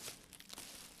Oregon,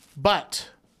 but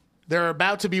there are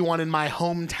about to be one in my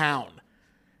hometown.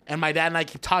 And my dad and I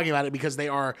keep talking about it because they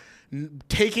are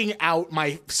taking out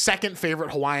my second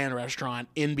favorite Hawaiian restaurant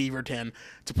in Beaverton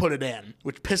to put it in,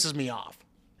 which pisses me off.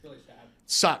 Really sad.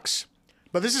 Sucks.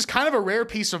 But this is kind of a rare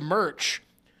piece of merch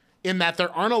in that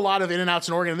there aren't a lot of In-N-Outs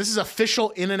in Oregon. This is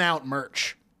official In-N-Out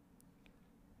merch.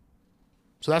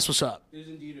 So that's what's up. It is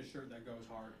indeed a shirt that goes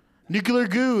hard. Nuclear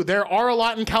Goo. There are a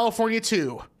lot in California,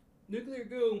 too. Nuclear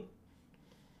Goo.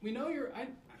 We know you're. I'm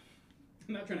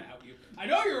not trying to out you. I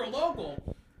know you're a local,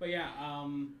 but yeah,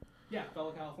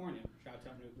 fellow California. Shout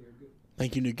out Nuclear Goo.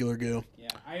 Thank you, Nuclear Goo. Yeah,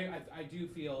 I do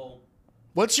feel.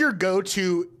 What's your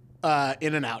go-to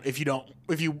In-N-Out? If you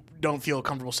don't feel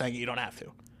comfortable saying it, you don't have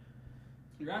to.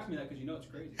 You're asking me that because you know it's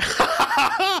crazy.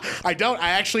 I don't. I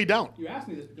actually don't. You asked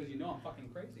me this because you know I'm fucking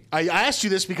crazy. I asked you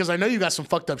this because I know you got some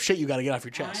fucked up shit you got to get off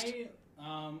your chest.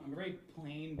 I'm a very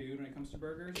plain dude when it comes to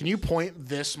burgers. Can you point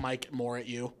this mic more at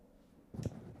you?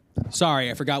 Sorry,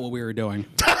 I forgot what we were doing.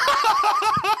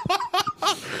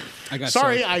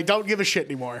 Sorry, I don't give a shit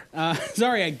anymore.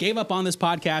 Sorry, I gave up on this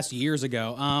podcast years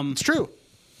ago. It's true.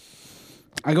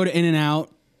 I go to In-N-Out.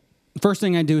 First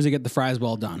thing I do is I get the fries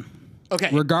well done. Okay.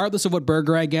 Regardless of what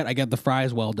burger I get the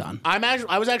fries well done.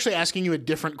 I was actually asking you a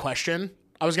different question.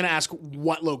 I was going to ask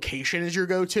what location is your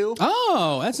go-to,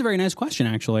 Oh, that's a very nice question,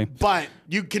 actually. but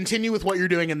you continue with what you're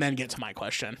doing and then get to my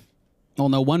question. Well,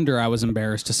 no wonder I was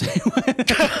embarrassed to say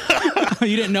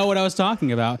you didn't know what I was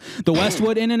talking about. The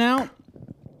Westwood In-N-Out?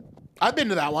 I've been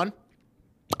to that one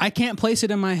I can't place it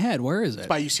in my head. Where is it?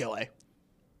 by UCLA.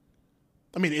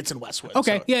 I mean, it's in Westwood.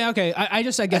 Okay, so- yeah, okay. I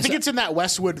guess I think it's in that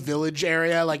Westwood Village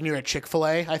area, like near a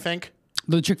Chick-fil-A, I think.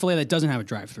 The Chick-fil-A that doesn't have a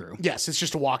drive-through. Yes, it's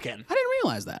just a walk-in. I didn't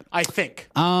realize that. I think.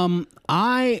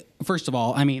 First of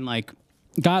all, I mean, like,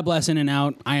 God bless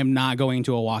In-N-Out. I am not going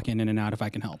to a walk-in In-N-Out if I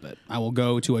can help it. I will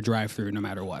go to a drive-through no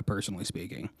matter what, personally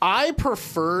speaking. I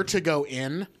prefer to go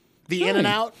in the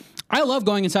In-N-Out. I love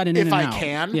going inside an If I In-N-Out.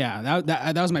 can. Yeah,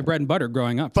 that was my bread and butter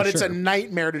growing up. But for it's sure. a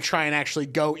nightmare to try and actually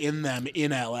go in them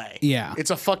in LA. Yeah. It's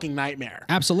a fucking nightmare.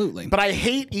 Absolutely. But I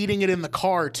hate eating it in the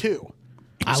car too.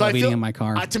 I So love eating feel- in my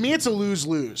car. To me, it's a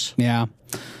lose-lose. Yeah.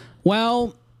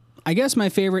 Well, I guess my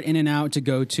favorite In-N-Out to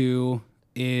go to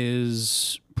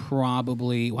is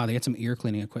probably, wow, they got some ear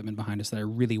cleaning equipment behind us that I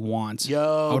really want.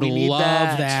 Yo, I would we need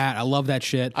love that. I love that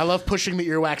shit. I love pushing the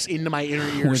earwax into my inner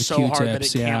ear With so hard that it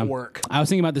Q-tips, yeah. can't work. I was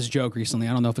thinking about this joke recently.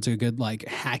 I don't know if it's a good, like,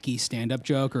 hacky stand-up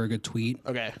joke or a good tweet.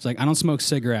 Okay. It's like, I don't smoke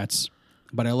cigarettes,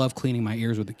 but I love cleaning my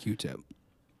ears with a Q-tip.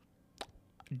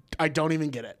 I don't even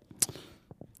get it.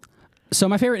 So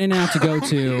my favorite In-N-Out to go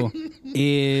to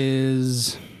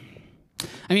is...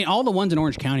 I mean, all the ones in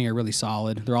Orange County are really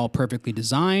solid. They're all perfectly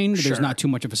designed. There's Sure. not too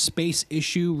much of a space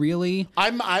issue, really.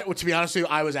 To be honest with you,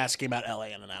 I was asking about LA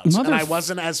In-N-Outs, and I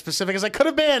wasn't as specific as I could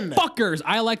have been. Fuckers!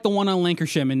 I like the one on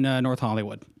Lancashire in North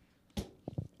Hollywood.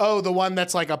 Oh, the one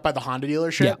that's like up by the Honda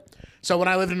dealership? Yeah. So when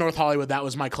I lived in North Hollywood, that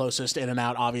was my closest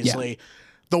In-N-Out, obviously.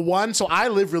 The one, so I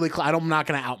live really close. I'm not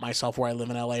going to out myself where I live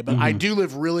in LA, but I do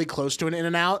live really close to an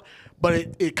In-N-Out, but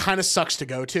it kind of sucks to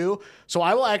go to. So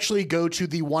I will actually go to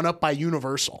the one up by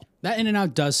Universal. That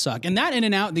In-N-Out does suck. And that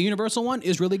In-N-Out, the Universal one,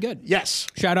 is really good. Yes.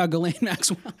 Shout out Ghislaine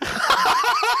Maxwell.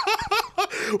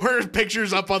 Her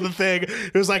picture's up on the thing.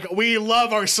 It was like, we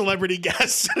love our celebrity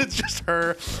guests. It's just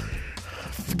her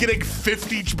getting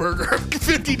 50 burger,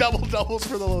 50 double doubles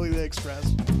for the Lolita Express.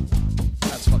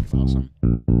 That's fucking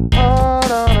awesome.